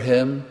remember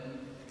Him,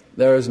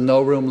 there is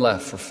no room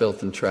left for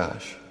filth and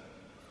trash.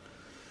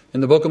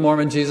 In the Book of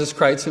Mormon, Jesus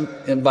Christ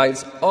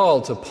invites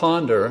all to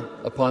ponder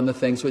upon the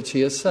things which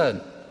He has said.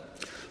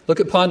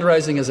 Look at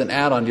ponderizing as an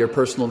add-on to your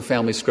personal and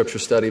family scripture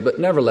study, but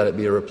never let it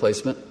be a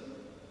replacement.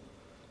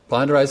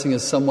 Ponderizing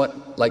is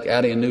somewhat like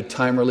adding a new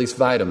time-release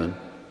vitamin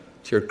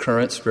to your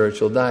current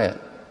spiritual diet.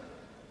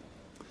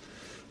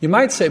 You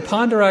might say,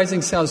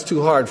 ponderizing sounds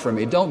too hard for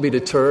me. Don't be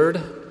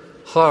deterred.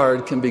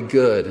 Hard can be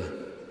good.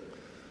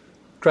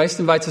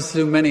 Christ invites us to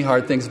do many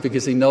hard things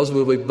because He knows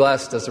we'll be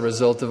blessed as a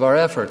result of our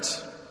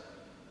efforts.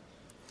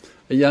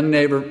 A young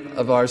neighbor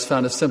of ours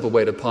found a simple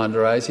way to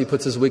ponderize. He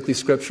puts his weekly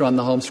scripture on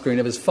the home screen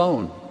of his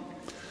phone.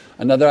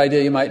 Another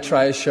idea you might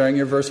try is sharing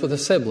your verse with a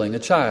sibling, a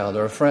child,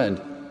 or a friend.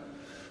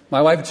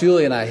 My wife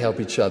Julie and I help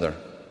each other.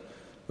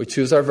 We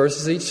choose our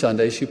verses each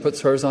Sunday. She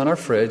puts hers on our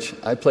fridge.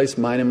 I place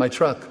mine in my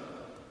truck.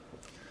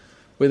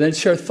 We then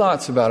share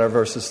thoughts about our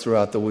verses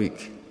throughout the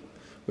week.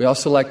 We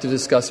also like to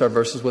discuss our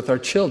verses with our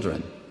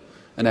children.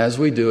 And as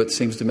we do, it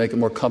seems to make it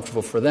more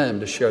comfortable for them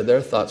to share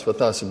their thoughts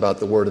with us about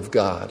the Word of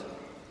God.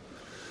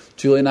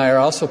 Julie and I are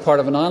also part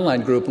of an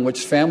online group in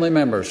which family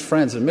members,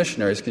 friends, and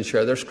missionaries can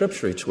share their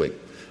scripture each week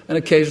and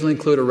occasionally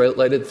include a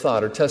related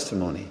thought or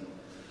testimony.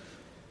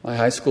 My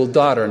high school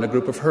daughter and a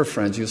group of her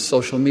friends use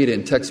social media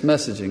and text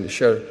messaging to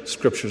share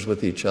scriptures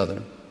with each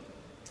other.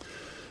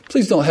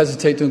 Please don't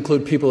hesitate to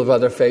include people of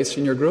other faiths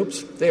in your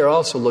groups. They are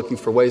also looking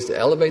for ways to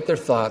elevate their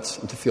thoughts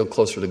and to feel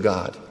closer to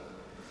God.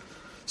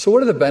 So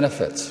what are the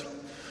benefits?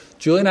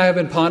 Julie and I have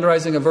been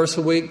ponderizing a verse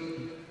a week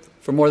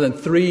for more than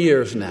 3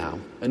 years now.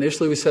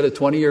 Initially, we set a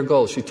 20-year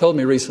goal. She told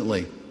me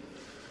recently,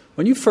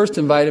 when you first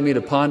invited me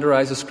to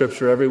ponderize a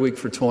scripture every week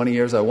for 20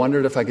 years, I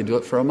wondered if I could do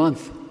it for a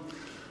month.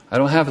 I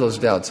don't have those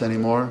doubts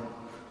anymore.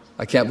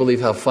 I can't believe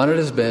how fun it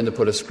has been to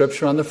put a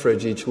scripture on the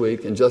fridge each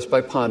week, and just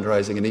by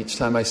ponderizing it each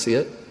time I see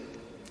it,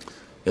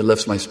 it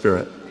lifts my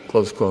spirit.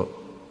 Close quote.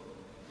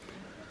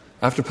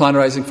 After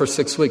ponderizing for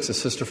 6 weeks, a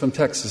sister from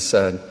Texas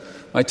said,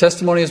 my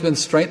testimony has been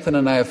strengthened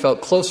and I have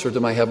felt closer to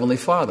my Heavenly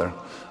Father.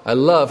 I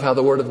love how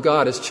the Word of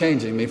God is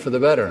changing me for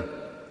the better.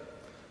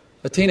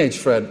 A teenage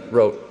Fred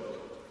wrote,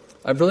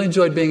 I've really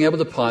enjoyed being able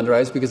to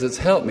ponderize because it's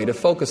helped me to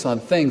focus on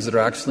things that are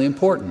actually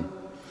important.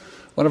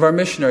 One of our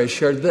missionaries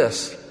shared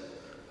this.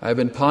 I've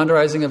been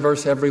ponderizing a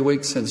verse every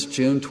week since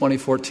June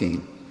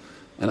 2014,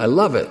 and I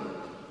love it.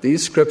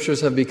 These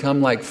scriptures have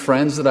become like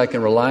friends that I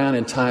can rely on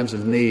in times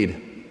of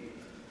need.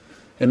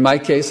 In my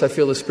case, I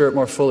feel the Spirit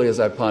more fully as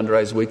I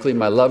ponderize weekly.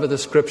 My love of the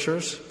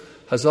scriptures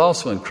has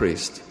also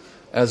increased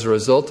as a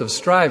result of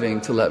striving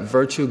to let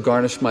virtue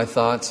garnish my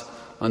thoughts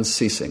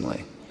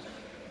unceasingly.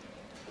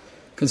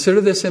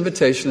 Consider this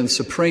invitation and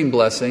supreme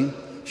blessing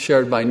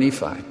shared by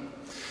Nephi.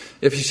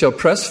 If ye shall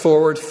press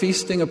forward,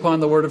 feasting upon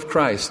the word of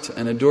Christ,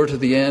 and endure to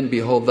the end,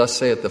 behold, thus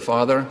saith the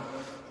Father,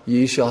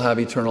 ye shall have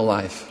eternal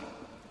life.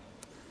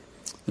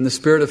 In the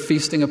spirit of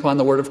feasting upon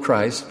the word of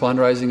Christ,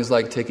 ponderizing is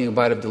like taking a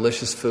bite of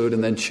delicious food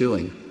and then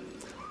chewing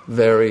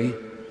very,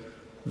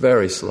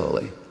 very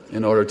slowly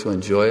in order to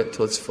enjoy it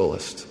till its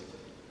fullest.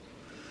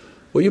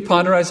 Will you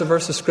ponderize a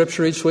verse of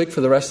Scripture each week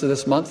for the rest of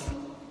this month?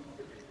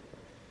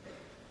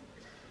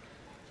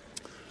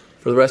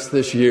 For the rest of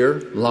this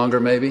year? Longer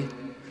maybe?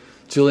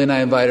 Julie and I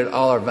invited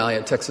all our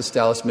valiant Texas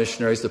Dallas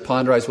missionaries to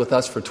ponderize with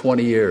us for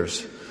 20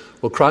 years.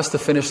 We'll cross the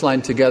finish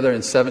line together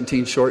in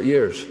 17 short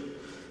years.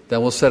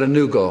 Then we'll set a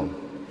new goal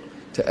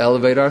to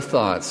elevate our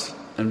thoughts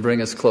and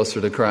bring us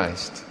closer to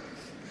Christ.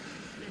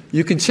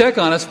 You can check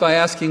on us by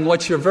asking,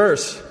 what's your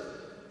verse?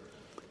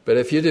 But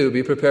if you do,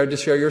 be prepared to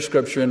share your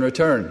scripture in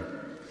return.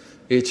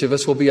 Each of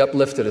us will be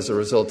uplifted as a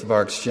result of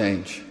our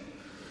exchange.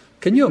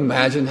 Can you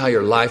imagine how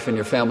your life and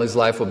your family's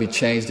life will be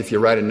changed if you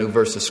write a new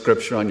verse of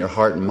scripture on your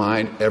heart and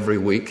mind every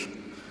week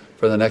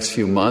for the next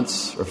few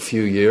months or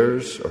few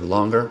years or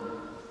longer?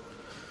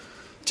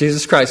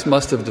 Jesus Christ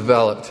must have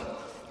developed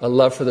a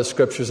love for the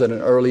Scriptures at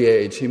an early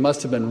age. He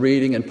must have been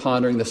reading and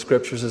pondering the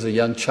Scriptures as a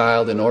young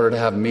child in order to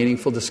have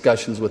meaningful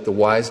discussions with the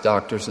wise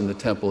doctors in the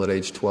temple at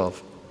age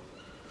 12.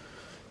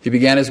 He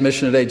began his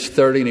mission at age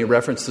 30, and he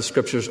referenced the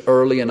Scriptures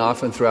early and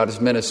often throughout his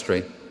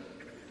ministry.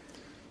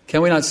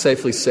 Can we not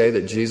safely say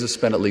that Jesus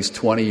spent at least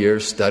 20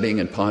 years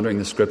studying and pondering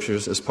the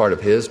Scriptures as part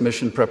of his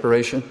mission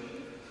preparation?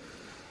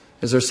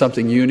 Is there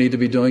something you need to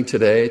be doing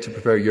today to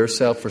prepare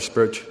yourself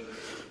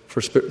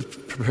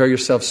prepare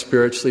yourself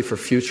spiritually for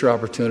future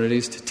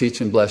opportunities to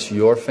teach and bless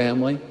your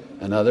family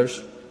and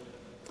others?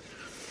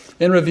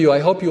 In review, I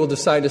hope you will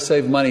decide to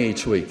save money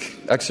each week,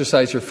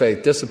 exercise your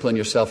faith, discipline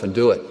yourself, and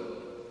do it.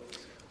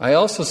 I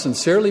also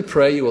sincerely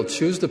pray you will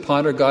choose to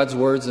ponder God's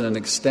words in an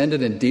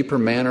extended and deeper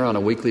manner on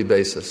a weekly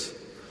basis.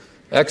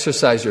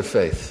 Exercise your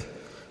faith,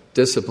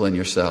 discipline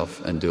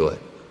yourself, and do it.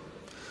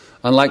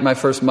 Unlike my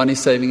first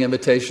money-saving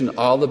invitation,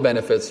 all the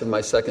benefits of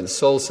my second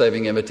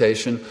soul-saving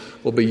invitation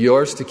will be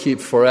yours to keep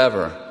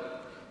forever,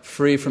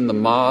 free from the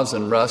moths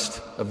and rust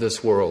of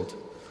this world.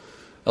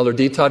 Elder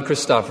D. Todd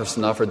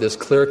Christofferson offered this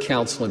clear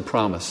counsel and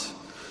promise.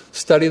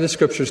 Study the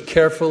Scriptures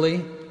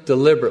carefully,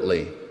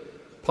 deliberately.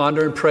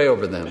 Ponder and pray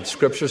over them.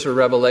 Scriptures are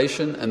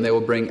revelation, and they will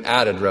bring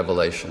added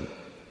revelation.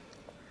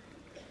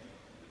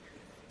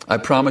 I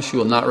promise you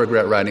will not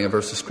regret writing a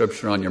verse of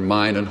Scripture on your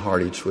mind and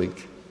heart each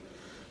week.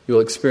 You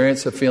will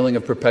experience a feeling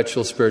of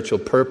perpetual spiritual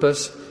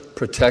purpose,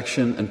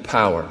 protection, and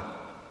power.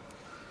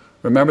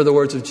 Remember the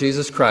words of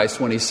Jesus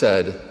Christ when he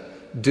said,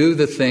 "Do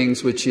the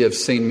things which ye have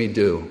seen me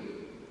do."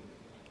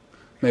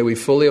 May we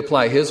fully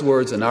apply his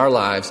words in our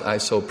lives. I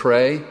so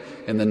pray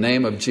in the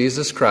name of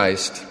Jesus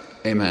Christ.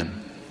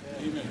 Amen.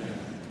 Amen.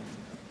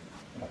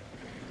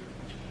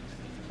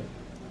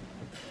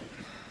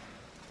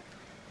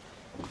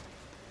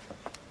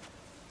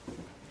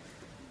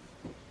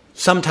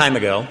 Some time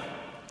ago,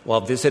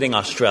 while visiting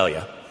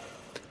Australia,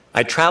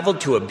 I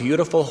traveled to a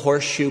beautiful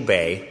horseshoe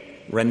bay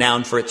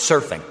renowned for its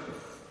surfing.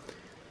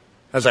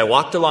 As I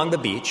walked along the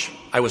beach,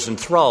 I was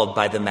enthralled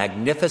by the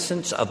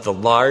magnificence of the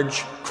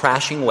large,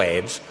 crashing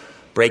waves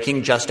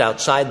breaking just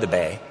outside the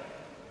bay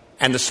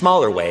and the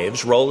smaller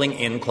waves rolling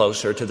in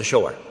closer to the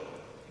shore.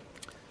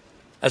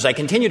 As I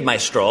continued my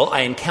stroll, I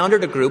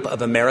encountered a group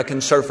of American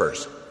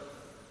surfers.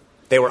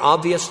 They were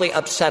obviously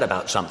upset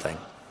about something,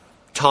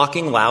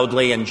 talking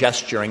loudly and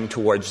gesturing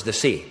towards the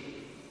sea.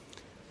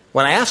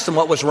 When I asked them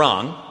what was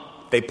wrong,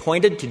 they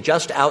pointed to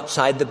just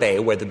outside the bay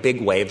where the big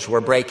waves were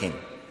breaking.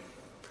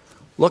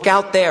 "Look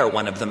out there,"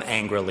 one of them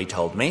angrily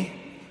told me.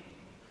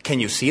 "Can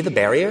you see the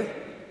barrier?"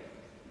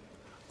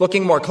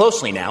 Looking more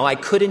closely now, I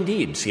could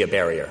indeed see a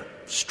barrier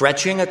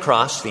stretching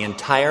across the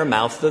entire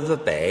mouth of the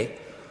bay,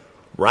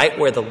 right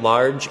where the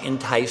large,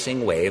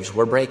 enticing waves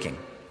were breaking.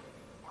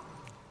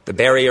 The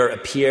barrier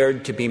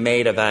appeared to be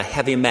made of a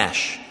heavy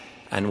mesh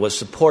and was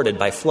supported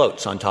by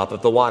floats on top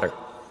of the water.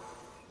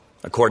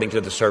 According to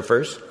the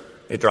surfers,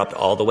 it dropped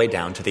all the way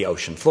down to the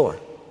ocean floor.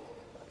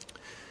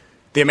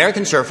 The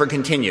American surfer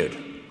continued,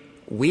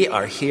 "We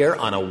are here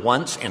on a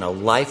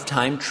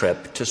once-in-a-lifetime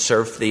trip to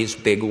surf these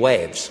big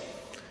waves.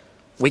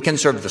 We can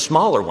surf the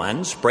smaller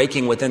ones,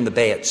 breaking within the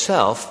bay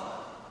itself,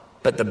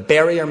 but the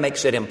barrier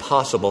makes it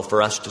impossible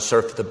for us to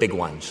surf the big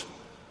ones.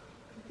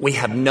 We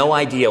have no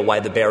idea why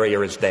the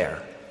barrier is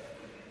there.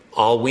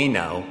 All we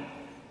know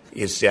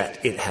is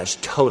that it has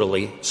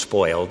totally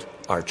spoiled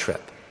our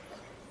trip."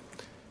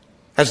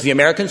 As the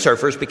American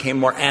surfers became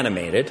more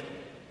animated,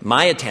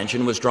 my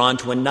attention was drawn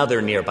to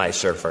another nearby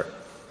surfer,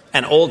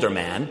 an older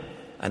man,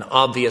 and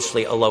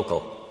obviously a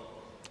local.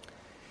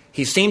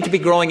 He seemed to be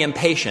growing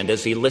impatient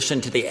as he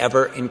listened to the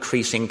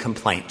ever-increasing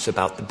complaints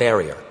about the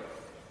barrier.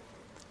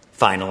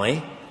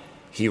 Finally,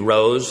 he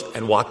rose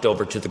and walked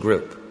over to the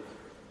group.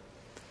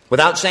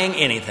 Without saying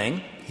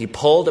anything, he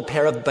pulled a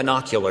pair of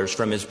binoculars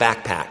from his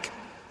backpack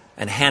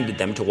and handed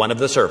them to one of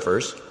the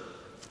surfers,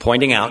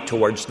 pointing out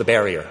towards the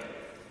barrier.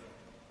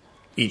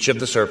 Each of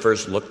the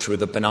surfers looked through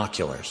the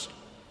binoculars.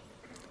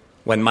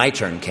 When my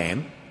turn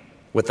came,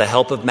 with the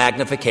help of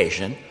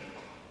magnification,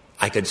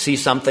 I could see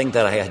something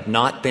that I had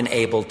not been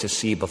able to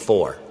see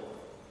before.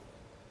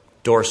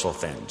 Dorsal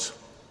fins.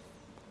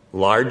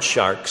 Large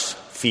sharks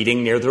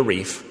feeding near the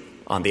reef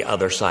on the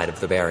other side of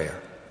the barrier.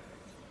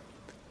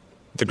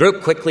 The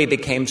group quickly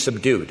became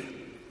subdued.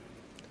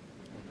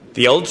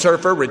 The old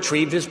surfer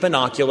retrieved his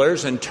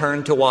binoculars and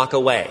turned to walk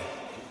away.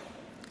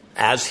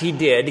 As he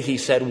did, he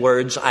said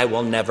words I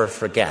will never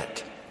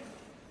forget.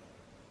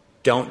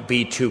 "Don't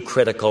be too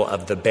critical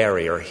of the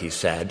barrier," he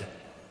said.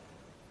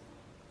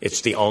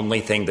 "It's the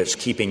only thing that's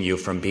keeping you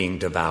from being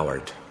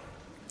devoured."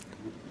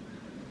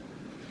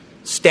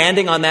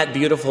 Standing on that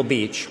beautiful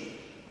beach,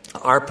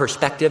 our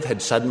perspective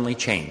had suddenly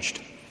changed.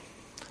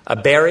 A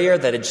barrier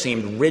that had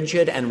seemed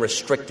rigid and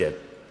restrictive,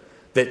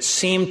 that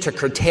seemed to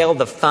curtail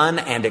the fun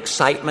and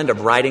excitement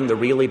of riding the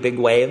really big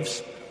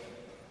waves,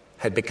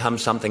 had become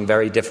something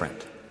very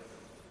different.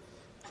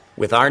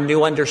 With our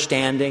new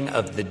understanding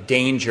of the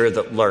danger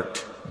that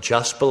lurked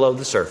just below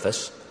the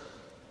surface,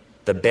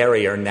 the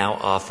barrier now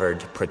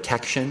offered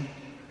protection,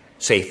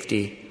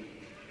 safety,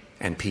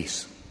 and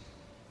peace.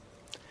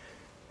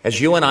 As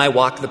you and I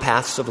walk the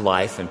paths of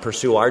life and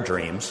pursue our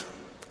dreams,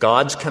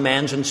 God's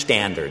commands and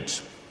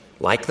standards,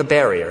 like the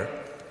barrier,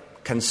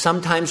 can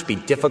sometimes be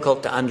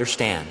difficult to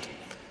understand.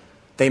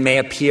 They may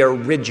appear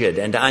rigid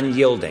and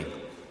unyielding,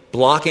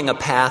 blocking a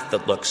path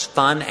that looks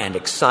fun and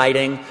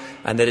exciting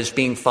and that is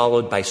being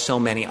followed by so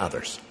many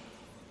others.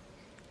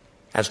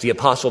 As the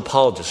Apostle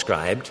Paul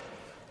described,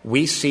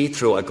 we see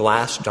through a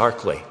glass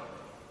darkly,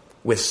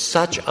 with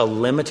such a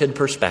limited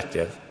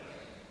perspective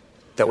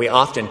that we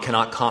often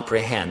cannot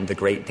comprehend the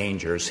great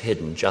dangers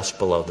hidden just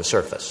below the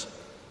surface.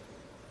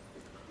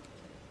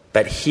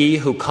 But he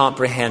who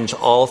comprehends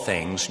all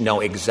things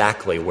knows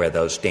exactly where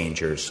those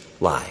dangers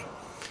lie.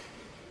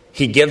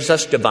 He gives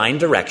us divine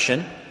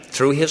direction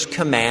through his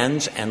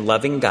commands and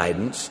loving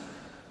guidance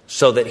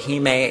so that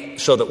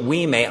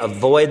we may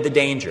avoid the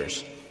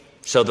dangers,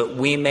 so that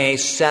we may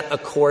set a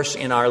course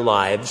in our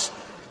lives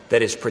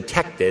that is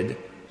protected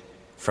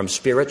from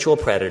spiritual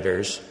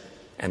predators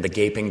and the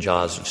gaping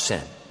jaws of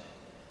sin.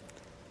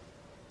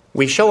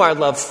 We show our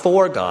love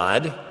for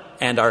God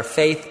and our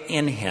faith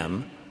in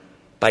him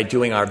by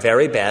doing our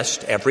very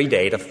best every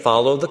day to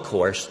follow the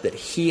course that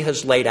he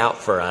has laid out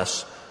for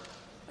us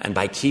and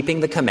by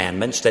keeping the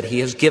commandments that he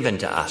has given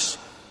to us.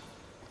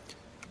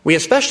 We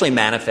especially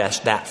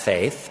manifest that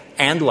faith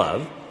and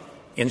love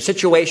in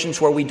situations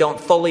where we don't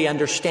fully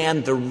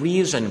understand the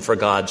reason for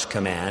God's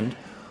command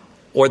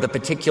or the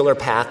particular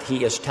path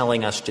he is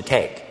telling us to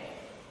take.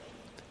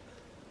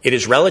 It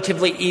is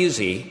relatively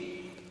easy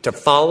to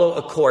follow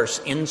a course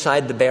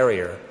inside the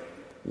barrier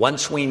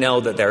once we know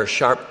that there are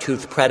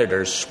sharp-toothed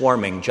predators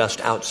swarming just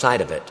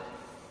outside of it.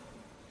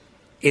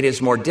 It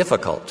is more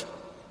difficult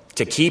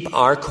to keep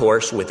our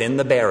course within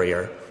the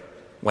barrier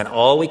when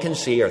all we can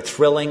see are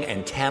thrilling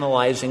and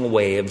tantalizing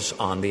waves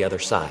on the other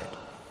side.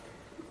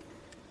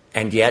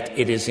 And yet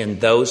it is in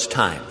those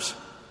times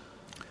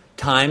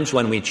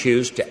when we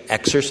choose to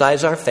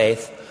exercise our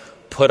faith,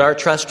 put our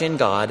trust in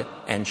God,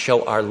 and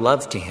show our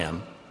love to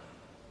him,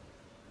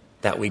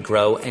 that we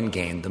grow and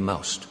gain the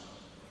most.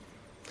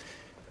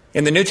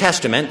 In the New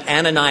Testament,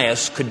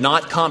 Ananias could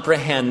not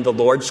comprehend the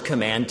Lord's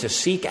command to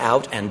seek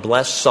out and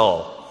bless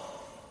Saul,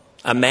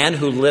 a man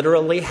who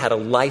literally had a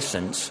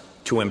license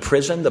to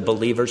imprison the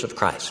believers of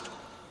Christ.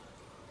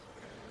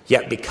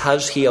 Yet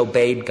because he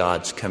obeyed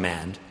God's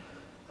command,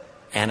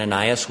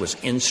 Ananias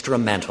was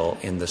instrumental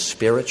in the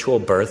spiritual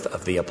birth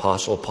of the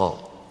Apostle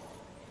Paul.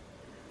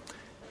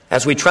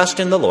 As we trust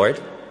in the Lord,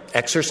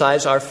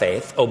 exercise our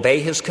faith, obey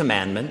his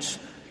commandments,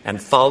 and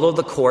follow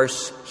the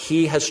course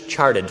he has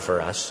charted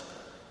for us,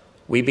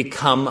 we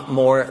become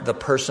more the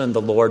person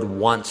the Lord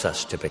wants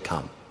us to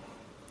become.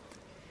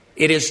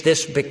 It is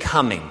this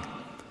becoming,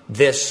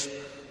 this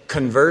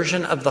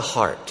conversion of the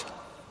heart,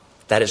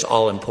 that is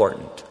all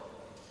important.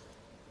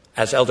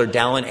 As Elder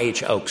Dallin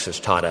H. Oakes has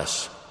taught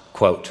us,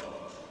 quote,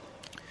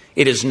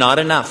 "It is not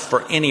enough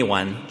for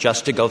anyone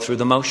just to go through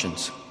the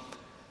motions.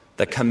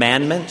 The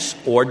commandments,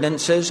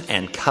 ordinances,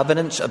 and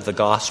covenants of the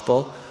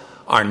gospel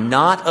are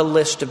not a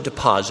list of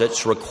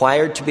deposits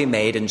required to be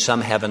made in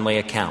some heavenly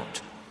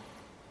account.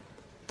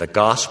 The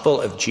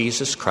gospel of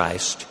Jesus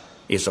Christ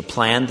is a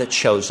plan that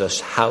shows us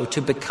how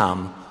to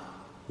become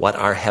what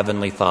our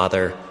Heavenly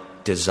Father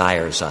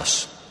desires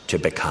us to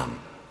become."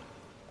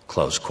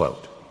 Close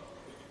quote.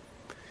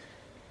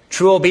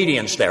 True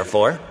obedience,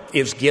 therefore,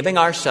 is giving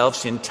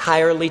ourselves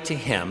entirely to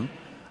him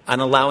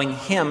and allowing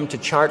him to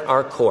chart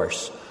our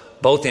course,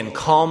 both in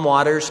calm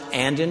waters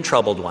and in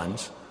troubled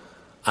ones,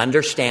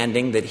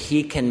 understanding that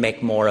he can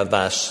make more of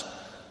us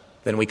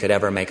than we could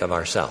ever make of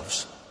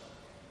ourselves.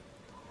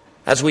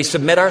 As we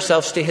submit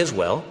ourselves to his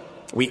will,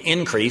 we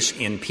increase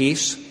in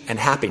peace and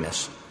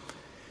happiness.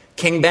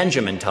 King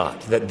Benjamin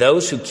taught that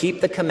those who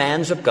keep the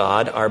commands of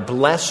God are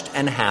blessed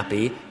and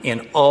happy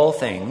in all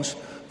things,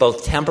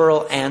 both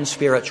temporal and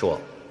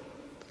spiritual.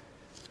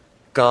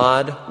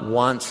 God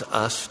wants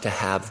us to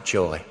have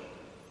joy.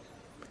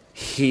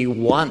 He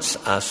wants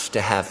us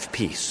to have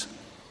peace.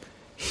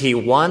 He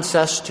wants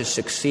us to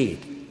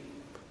succeed.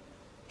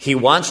 He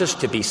wants us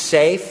to be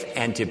safe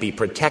and to be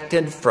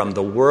protected from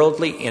the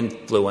worldly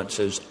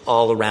influences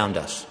all around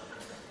us.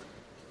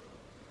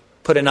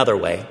 Put another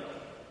way,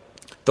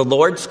 the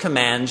Lord's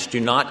commands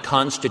do not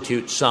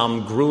constitute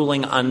some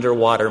grueling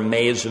underwater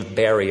maze of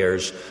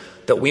barriers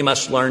that we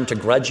must learn to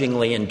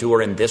grudgingly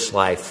endure in this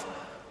life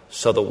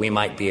so that we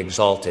might be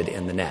exalted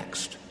in the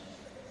next.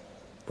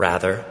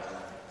 Rather,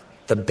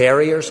 the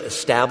barriers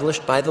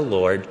established by the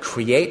Lord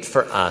create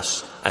for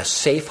us a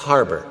safe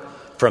harbor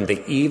from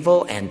the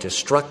evil and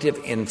destructive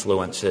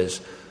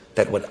influences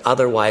that would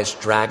otherwise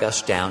drag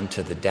us down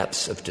to the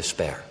depths of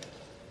despair.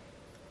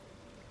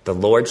 The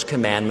Lord's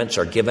commandments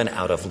are given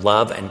out of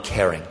love and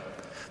caring.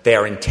 They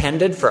are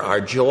intended for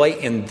our joy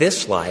in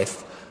this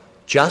life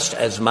just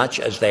as much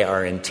as they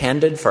are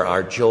intended for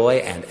our joy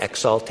and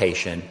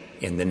exaltation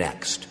in the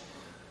next.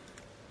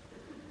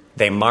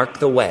 They mark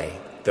the way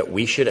that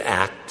we should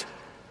act,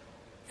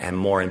 and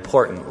more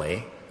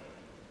importantly,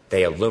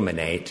 they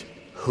illuminate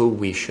who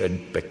we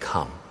should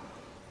become.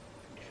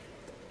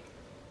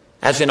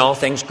 As in all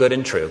things good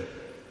and true,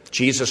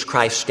 Jesus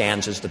Christ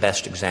stands as the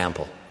best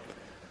example.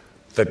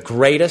 The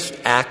greatest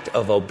act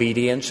of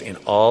obedience in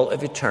all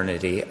of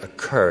eternity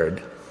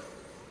occurred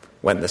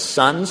when the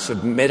Son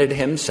submitted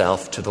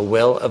himself to the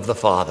will of the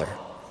Father,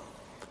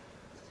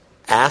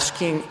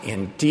 asking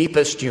in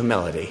deepest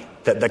humility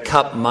that the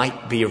cup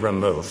might be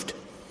removed,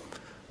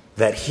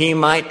 that he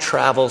might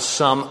travel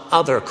some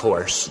other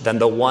course than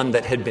the one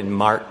that had been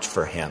marked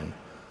for him.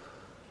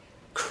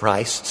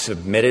 Christ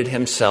submitted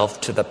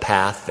himself to the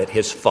path that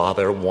his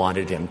Father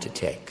wanted him to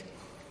take.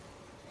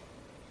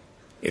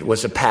 It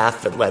was a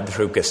path that led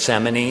through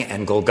Gethsemane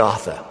and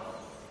Golgotha,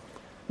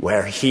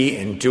 where he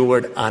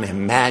endured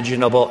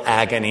unimaginable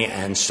agony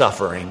and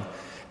suffering,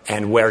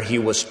 and where he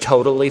was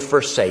totally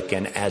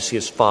forsaken as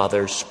his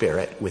Father's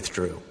Spirit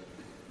withdrew.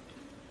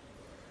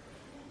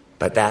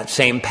 But that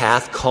same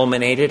path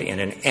culminated in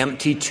an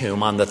empty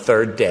tomb on the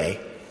third day,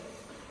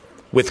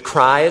 with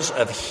cries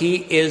of "He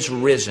is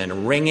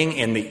risen" ringing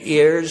in the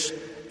ears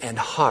and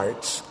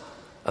hearts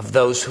of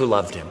those who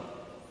loved him.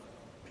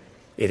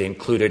 It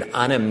included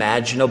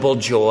unimaginable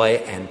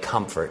joy and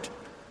comfort,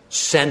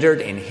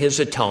 centered in his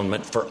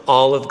atonement for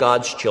all of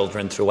God's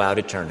children throughout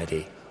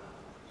eternity.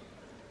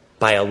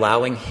 By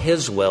allowing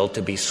his will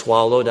to be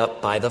swallowed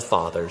up by the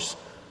Father's,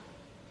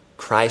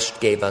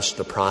 Christ gave us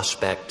the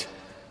prospect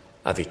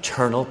of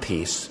eternal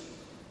peace,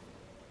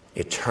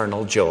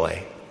 eternal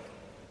joy,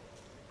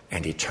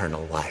 and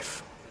eternal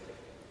life.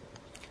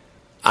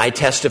 I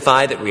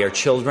testify that we are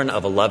children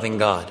of a loving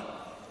God.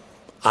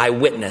 I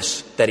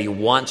witness that he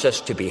wants us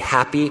to be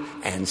happy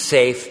and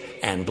safe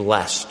and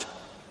blessed.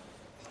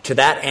 To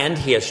that end,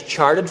 he has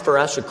charted for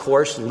us a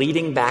course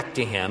leading back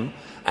to him,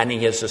 and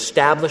he has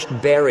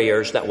established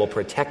barriers that will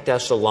protect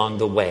us along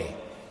the way.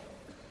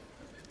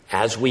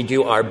 As we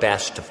do our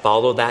best to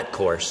follow that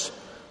course,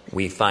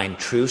 we find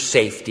true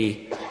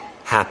safety,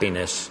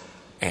 happiness,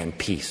 and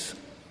peace.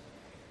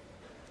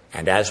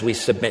 And as we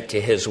submit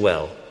to his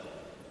will,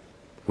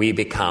 we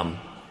become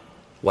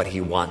what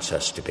he wants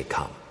us to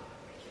become.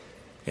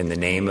 In the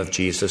name of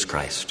Jesus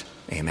Christ,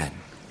 amen.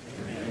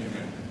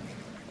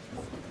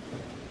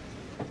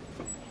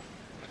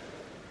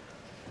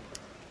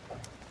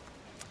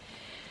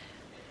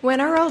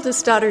 When our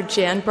oldest daughter,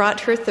 Jen,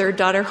 brought her third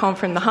daughter home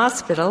from the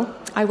hospital,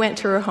 I went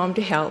to her home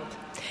to help.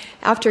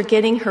 After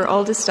getting her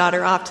oldest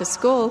daughter off to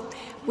school,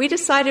 we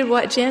decided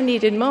what Jen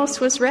needed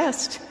most was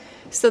rest.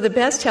 So the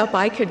best help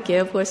I could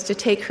give was to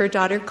take her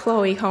daughter,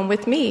 Chloe, home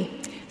with me,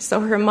 so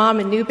her mom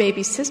and new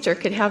baby sister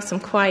could have some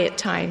quiet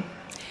time.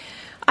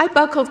 I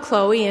buckled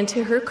Chloe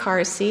into her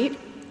car seat,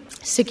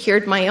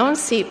 secured my own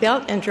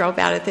seatbelt, and drove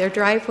out of their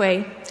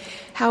driveway.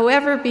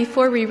 However,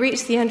 before we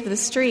reached the end of the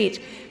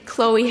street,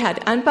 Chloe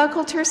had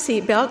unbuckled her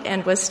seatbelt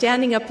and was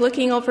standing up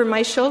looking over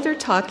my shoulder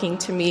talking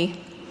to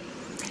me.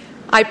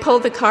 I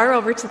pulled the car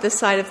over to the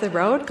side of the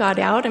road, got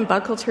out, and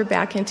buckled her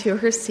back into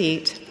her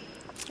seat.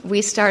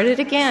 We started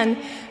again,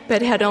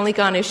 but had only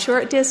gone a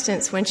short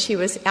distance when she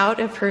was out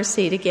of her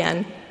seat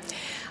again.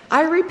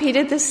 I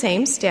repeated the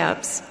same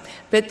steps,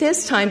 but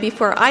this time,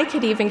 before I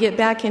could even get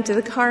back into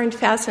the car and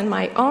fasten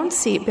my own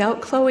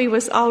seatbelt, Chloe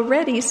was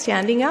already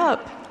standing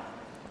up.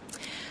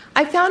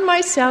 I found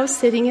myself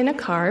sitting in a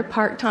car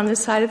parked on the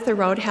side of the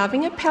road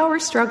having a power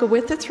struggle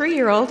with a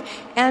 3-year-old,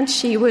 and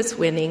she was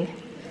winning.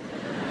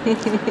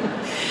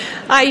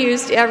 I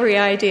used every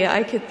idea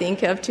I could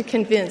think of to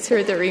convince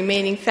her that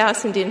remaining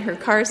fastened in her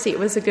car seat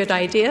was a good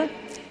idea.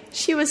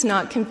 She was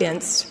not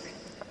convinced.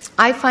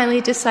 I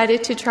finally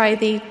decided to try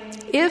the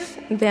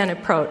if-then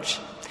approach.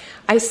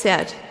 I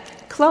said,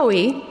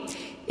 "Chloe,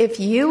 if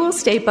you will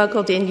stay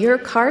buckled in your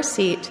car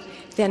seat,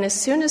 then as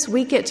soon as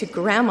we get to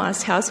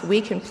Grandma's house,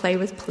 we can play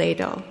with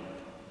Play-Doh."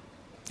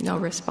 No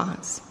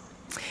response.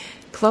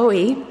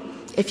 "Chloe,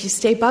 if you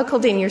stay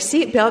buckled in your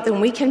seatbelt, then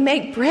we can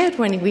make bread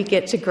when we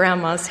get to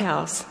Grandma's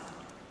house."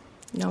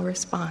 No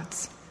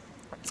response.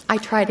 I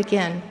tried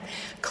again.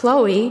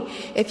 "Chloe,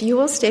 if you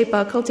will stay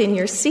buckled in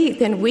your seat,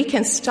 then we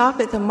can stop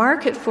at the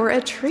market for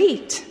a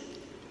treat."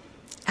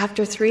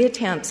 After 3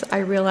 attempts, I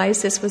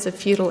realized this was a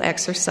futile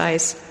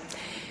exercise.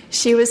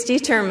 She was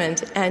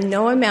determined, and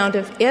no amount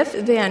of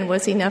if-then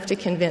was enough to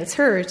convince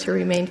her to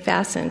remain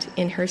fastened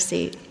in her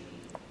seat.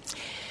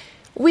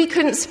 We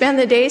couldn't spend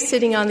the day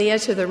sitting on the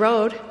edge of the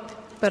road,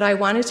 but I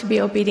wanted to be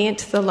obedient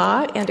to the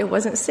law, and it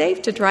wasn't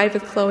safe to drive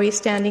with Chloe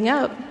standing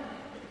up.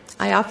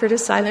 I offered a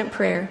silent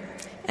prayer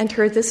and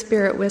heard the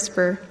Spirit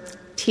whisper,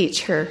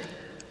 "Teach her."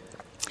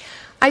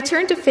 I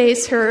turned to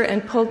face her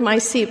and pulled my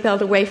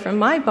seatbelt away from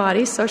my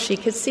body so she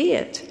could see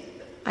it.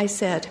 I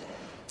said,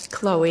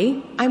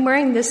 "Chloe, I'm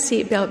wearing this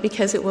seatbelt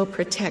because it will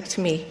protect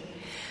me.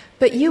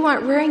 But you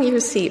aren't wearing your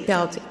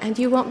seatbelt, and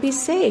you won't be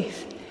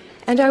safe.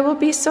 And I will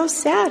be so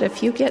sad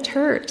if you get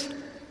hurt."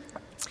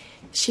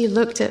 She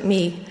looked at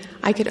me.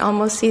 I could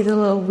almost see the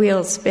little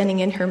wheels spinning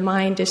in her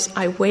mind as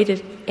I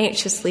waited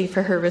anxiously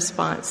for her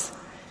response.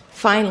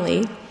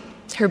 Finally,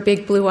 her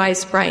big blue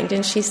eyes brightened,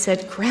 and she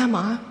said,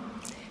 "Grandma,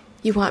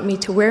 you want me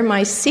to wear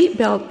my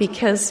seatbelt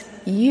because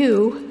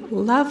you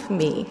love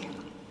me."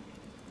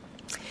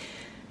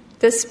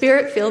 The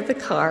Spirit filled the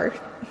car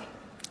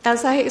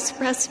as I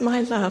expressed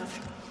my love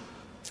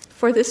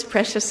for this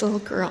precious little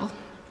girl.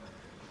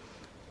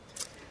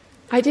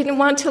 I didn't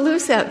want to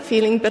lose that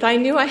feeling, but I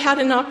knew I had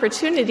an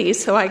opportunity,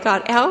 so I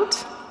got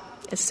out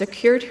and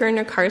secured her in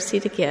her car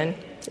seat again.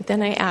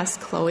 Then I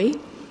asked Chloe,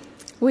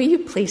 "Will you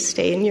please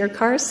stay in your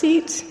car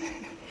seat?"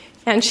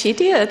 And she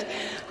did,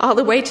 all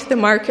the way to the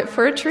market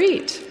for a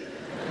treat.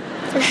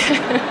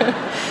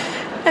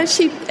 And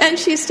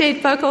she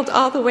stayed buckled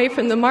all the way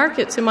from the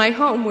market to my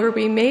home, where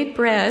we made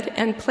bread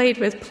and played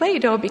with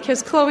Play-Doh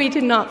because Chloe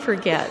did not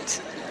forget.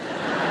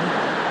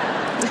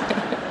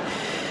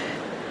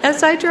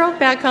 As I drove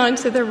back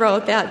onto the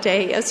road that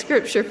day, a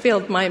scripture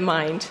filled my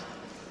mind.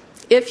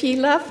 "If ye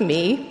love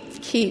me,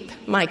 keep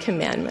my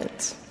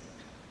commandments."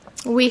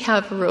 We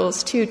have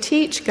rules to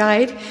teach,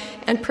 guide,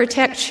 and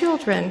protect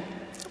children.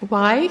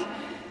 Why?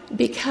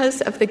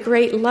 Because of the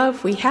great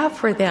love we have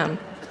for them.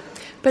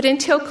 But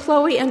until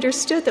Chloe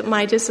understood that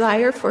my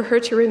desire for her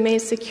to remain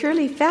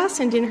securely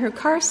fastened in her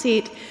car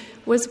seat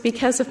was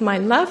because of my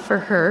love for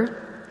her,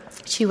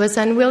 she was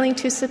unwilling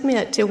to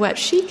submit to what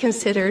she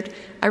considered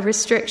a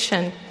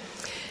restriction.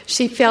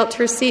 She felt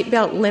her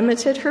seatbelt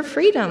limited her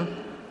freedom.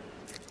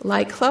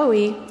 Like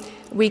Chloe,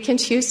 we can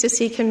choose to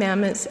see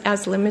commandments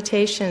as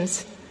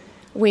limitations.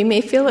 We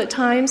may feel at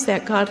times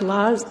that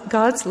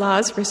God's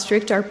laws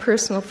restrict our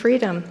personal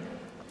freedom,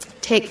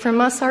 take from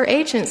us our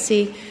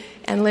agency,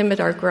 and limit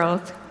our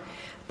growth.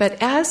 But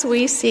as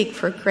we seek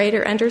for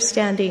greater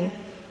understanding,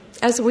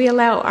 as we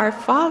allow our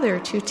Father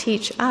to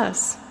teach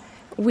us,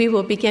 we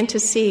will begin to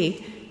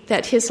see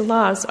that His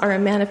laws are a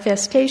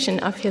manifestation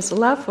of His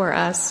love for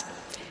us,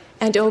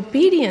 and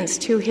obedience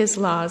to His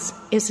laws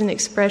is an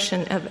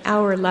expression of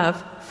our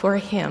love for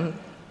Him.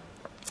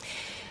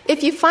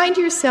 If you find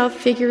yourself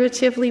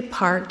figuratively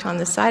parked on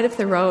the side of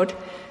the road,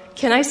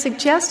 can I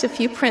suggest a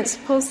few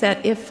principles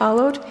that, if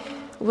followed,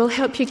 will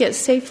help you get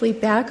safely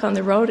back on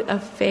the road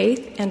of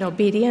faith and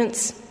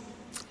obedience?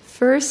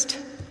 First,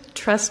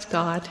 trust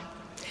God.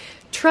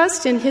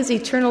 Trust in His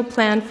eternal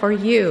plan for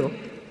you.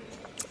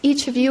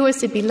 Each of you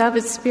is a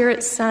beloved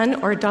spirit son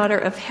or daughter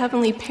of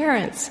heavenly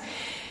parents.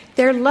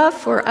 Their love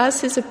for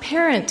us is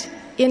apparent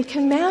in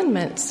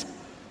commandments.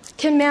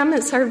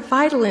 Commandments are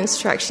vital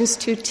instructions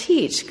to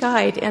teach,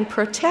 guide, and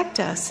protect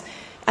us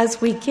as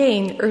we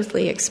gain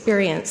earthly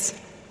experience.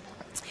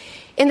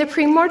 In the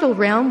premortal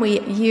realm,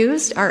 we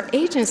used our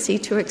agency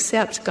to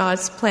accept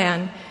God's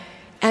plan,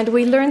 and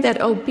we learned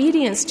that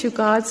obedience to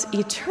God's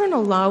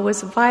eternal law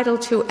was vital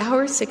to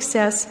our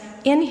success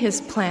in His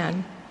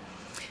plan.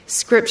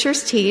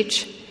 Scriptures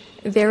teach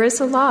there is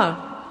a law,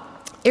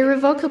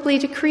 irrevocably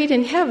decreed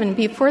in heaven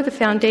before the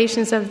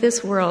foundations of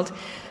this world,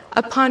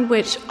 upon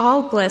which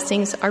all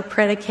blessings are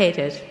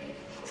predicated.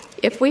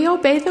 If we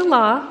obey the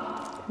law,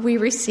 we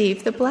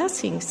receive the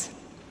blessings.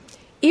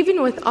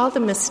 Even with all the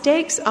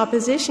mistakes,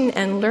 opposition,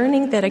 and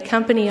learning that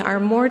accompany our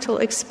mortal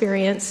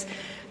experience,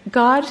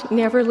 God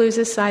never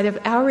loses sight of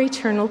our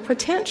eternal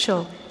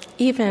potential,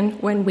 even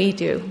when we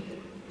do.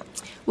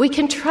 We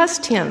can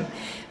trust Him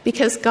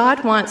because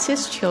God wants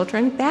His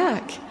children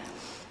back,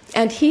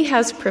 and He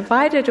has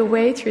provided a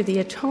way through the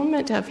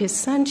atonement of His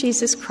Son,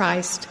 Jesus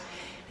Christ.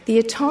 The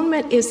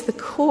atonement is the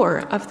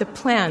core of the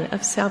plan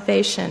of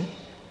salvation.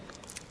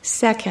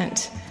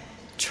 Second,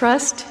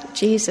 trust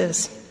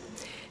Jesus.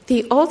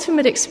 The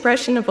ultimate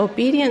expression of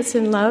obedience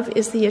and love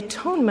is the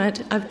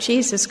atonement of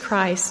Jesus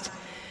Christ.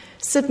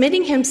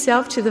 Submitting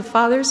Himself to the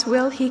Father's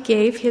will, He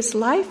gave His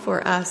life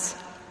for us.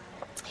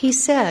 He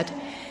said,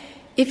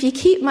 "If ye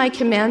keep my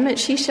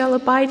commandments, ye shall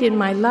abide in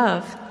my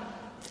love,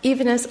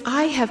 even as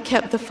I have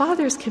kept the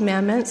Father's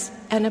commandments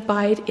and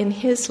abide in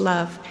His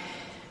love."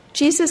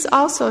 Jesus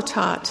also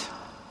taught,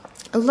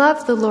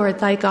 "Love the Lord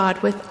thy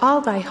God with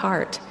all thy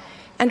heart,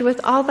 and with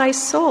all thy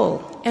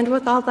soul, and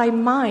with all thy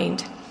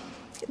mind.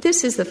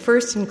 This is the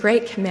first and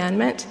great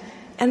commandment,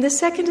 and the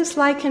second is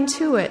like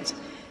unto it.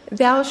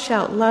 Thou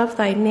shalt love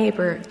thy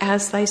neighbor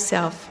as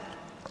thyself."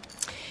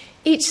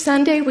 Each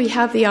Sunday we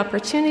have the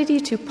opportunity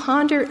to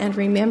ponder and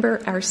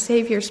remember our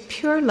Savior's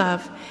pure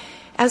love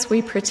as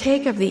we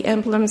partake of the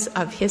emblems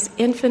of His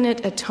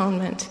infinite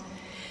atonement.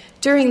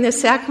 During the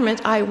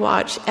sacrament, I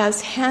watch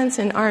as hands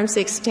and arms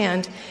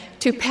extend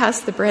to pass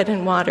the bread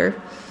and water.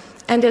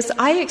 And as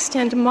I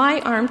extend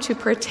my arm to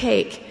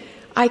partake,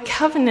 I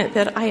covenant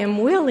that I am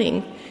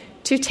willing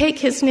to take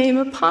His name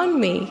upon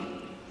me,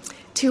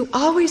 to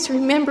always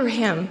remember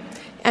Him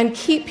and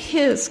keep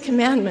His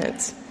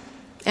commandments.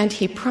 And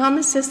He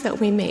promises that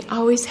we may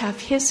always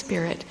have His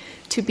Spirit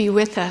to be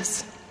with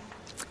us.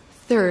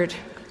 Third,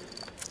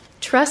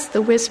 trust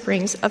the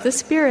whisperings of the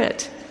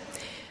Spirit.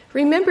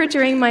 Remember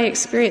during my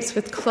experience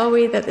with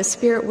Chloe that the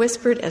Spirit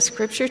whispered a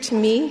scripture to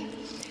me?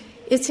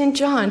 It's in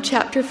John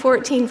chapter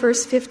 14,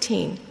 verse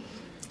 15.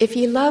 "If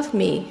ye love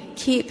me,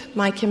 keep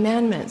my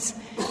commandments."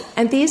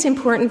 And these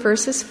important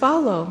verses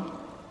follow.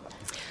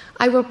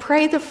 "I will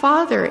pray the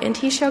Father, and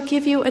He shall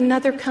give you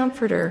another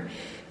Comforter,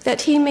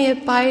 that He may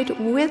abide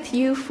with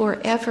you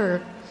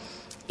forever,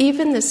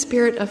 even the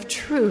Spirit of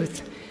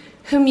truth,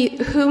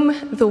 whom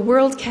the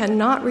world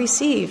cannot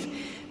receive,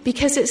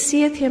 because it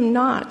seeth Him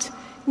not,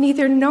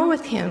 neither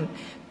knoweth Him,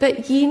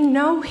 but ye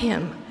know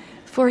Him,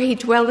 for He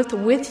dwelleth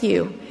with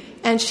you,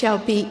 and shall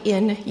be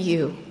in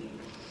you."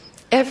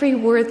 Every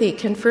worthy,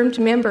 confirmed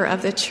member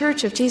of the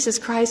Church of Jesus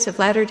Christ of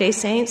Latter-day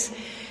Saints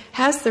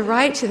has the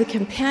right to the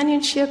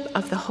companionship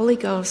of the Holy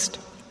Ghost.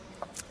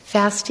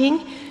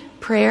 Fasting,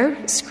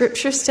 prayer,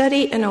 scripture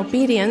study, and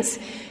obedience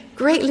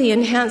greatly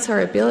enhance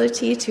our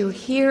ability to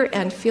hear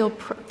and feel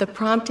the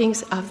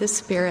promptings of the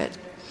Spirit.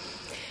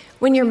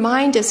 When your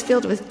mind is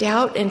filled with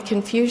doubt and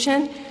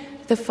confusion,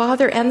 the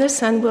Father and the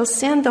Son will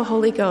send the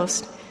Holy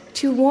Ghost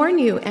to warn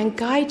you and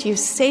guide you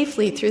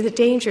safely through the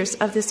dangers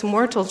of this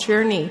mortal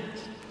journey.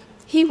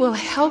 He will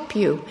help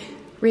you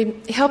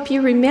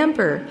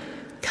remember,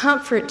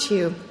 comfort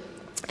you,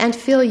 and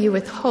fill you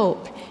with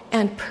hope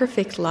and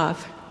perfect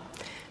love.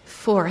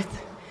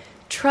 Fourth,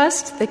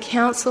 trust the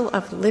counsel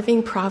of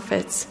living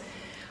prophets.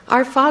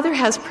 Our Father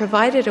has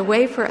provided a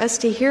way for us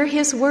to hear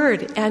His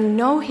word and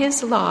know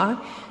His law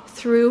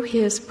through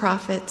His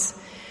prophets.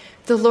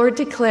 The Lord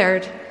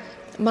declared,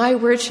 "My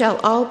word shall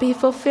all be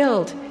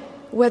fulfilled,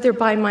 whether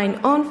by mine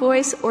own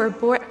voice or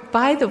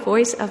by the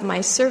voice of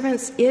my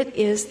servants, it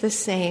is the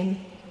same."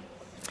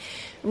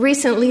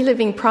 Recently,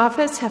 living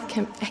prophets have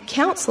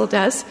counseled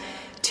us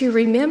to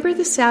remember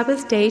the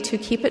Sabbath day, to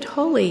keep it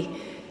holy,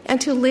 and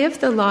to live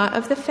the law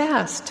of the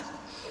fast.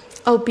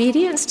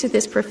 Obedience to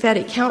this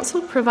prophetic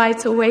counsel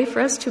provides a way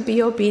for us to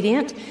be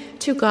obedient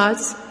to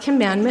God's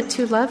commandment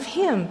to love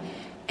Him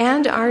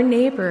and our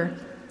neighbor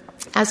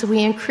as we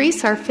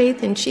increase our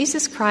faith in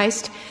Jesus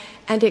Christ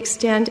and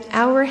extend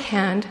our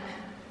hand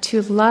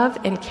to love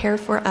and care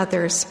for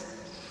others.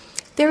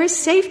 There is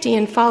safety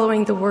in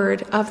following the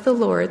word of the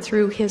Lord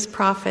through His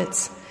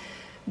prophets.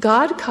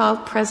 God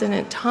called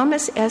President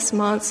Thomas S.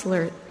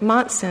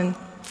 Monson,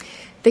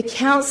 the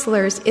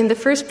counselors in the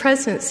First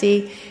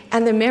Presidency,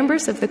 and the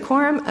members of the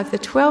Quorum of the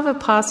 12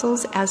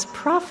 Apostles as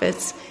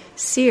prophets,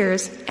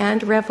 seers,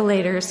 and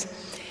revelators.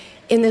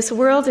 In this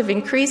world of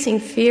increasing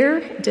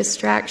fear,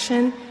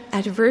 distraction,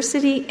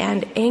 adversity,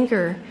 and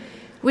anger,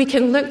 we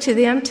can look to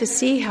them to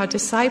see how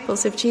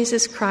disciples of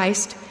Jesus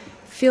Christ,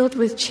 filled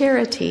with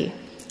charity,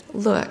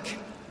 look,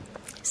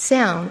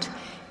 sound,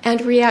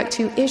 and react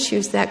to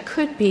issues that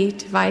could be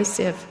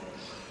divisive.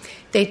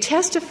 They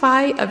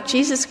testify of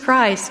Jesus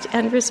Christ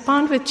and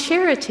respond with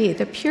charity,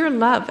 the pure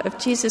love of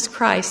Jesus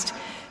Christ,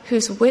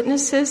 whose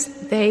witnesses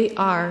they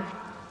are.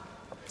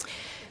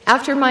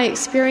 After my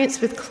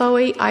experience with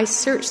Chloe, I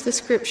searched the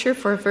scripture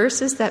for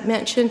verses that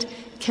mentioned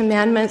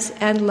commandments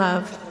and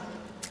love.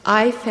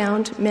 I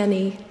found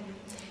many.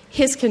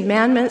 His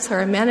commandments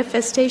are a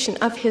manifestation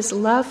of His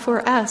love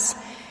for us,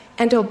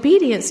 and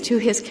obedience to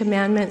His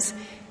commandments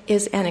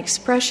is an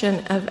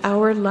expression of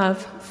our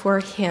love for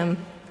Him.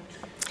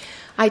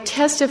 I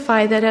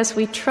testify that as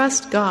we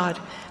trust God,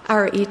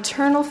 our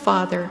eternal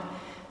Father,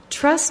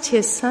 trust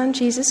His Son,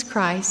 Jesus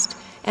Christ,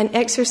 and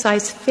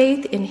exercise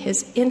faith in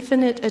His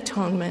infinite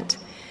atonement,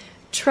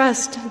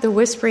 trust the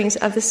whisperings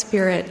of the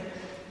Spirit,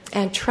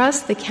 and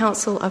trust the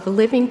counsel of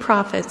living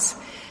prophets,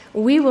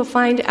 we will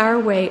find our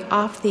way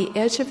off the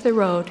edge of the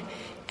road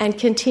and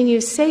continue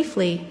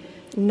safely,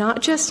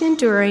 not just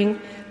enduring,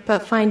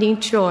 but finding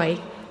joy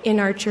in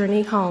our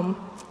journey home.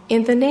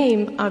 In the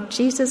name of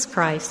Jesus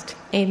Christ,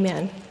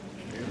 amen.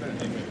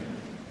 Amen.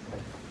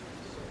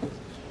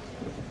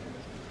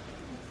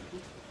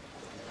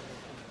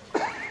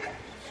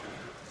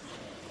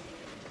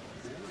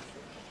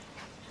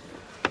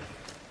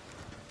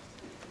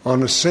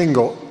 On a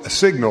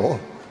signal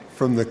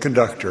from the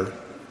conductor,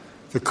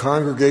 the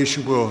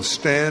congregation will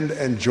stand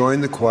and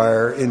join the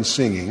choir in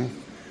singing,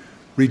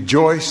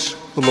 "Rejoice,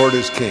 the Lord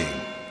is King."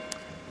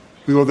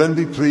 We will then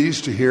be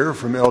pleased to hear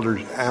from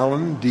Elders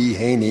Alan D.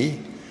 Haney,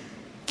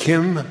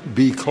 Kim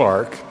B.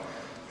 Clark,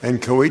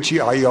 and Koichi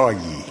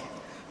Ayagi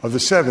of the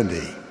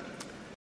 70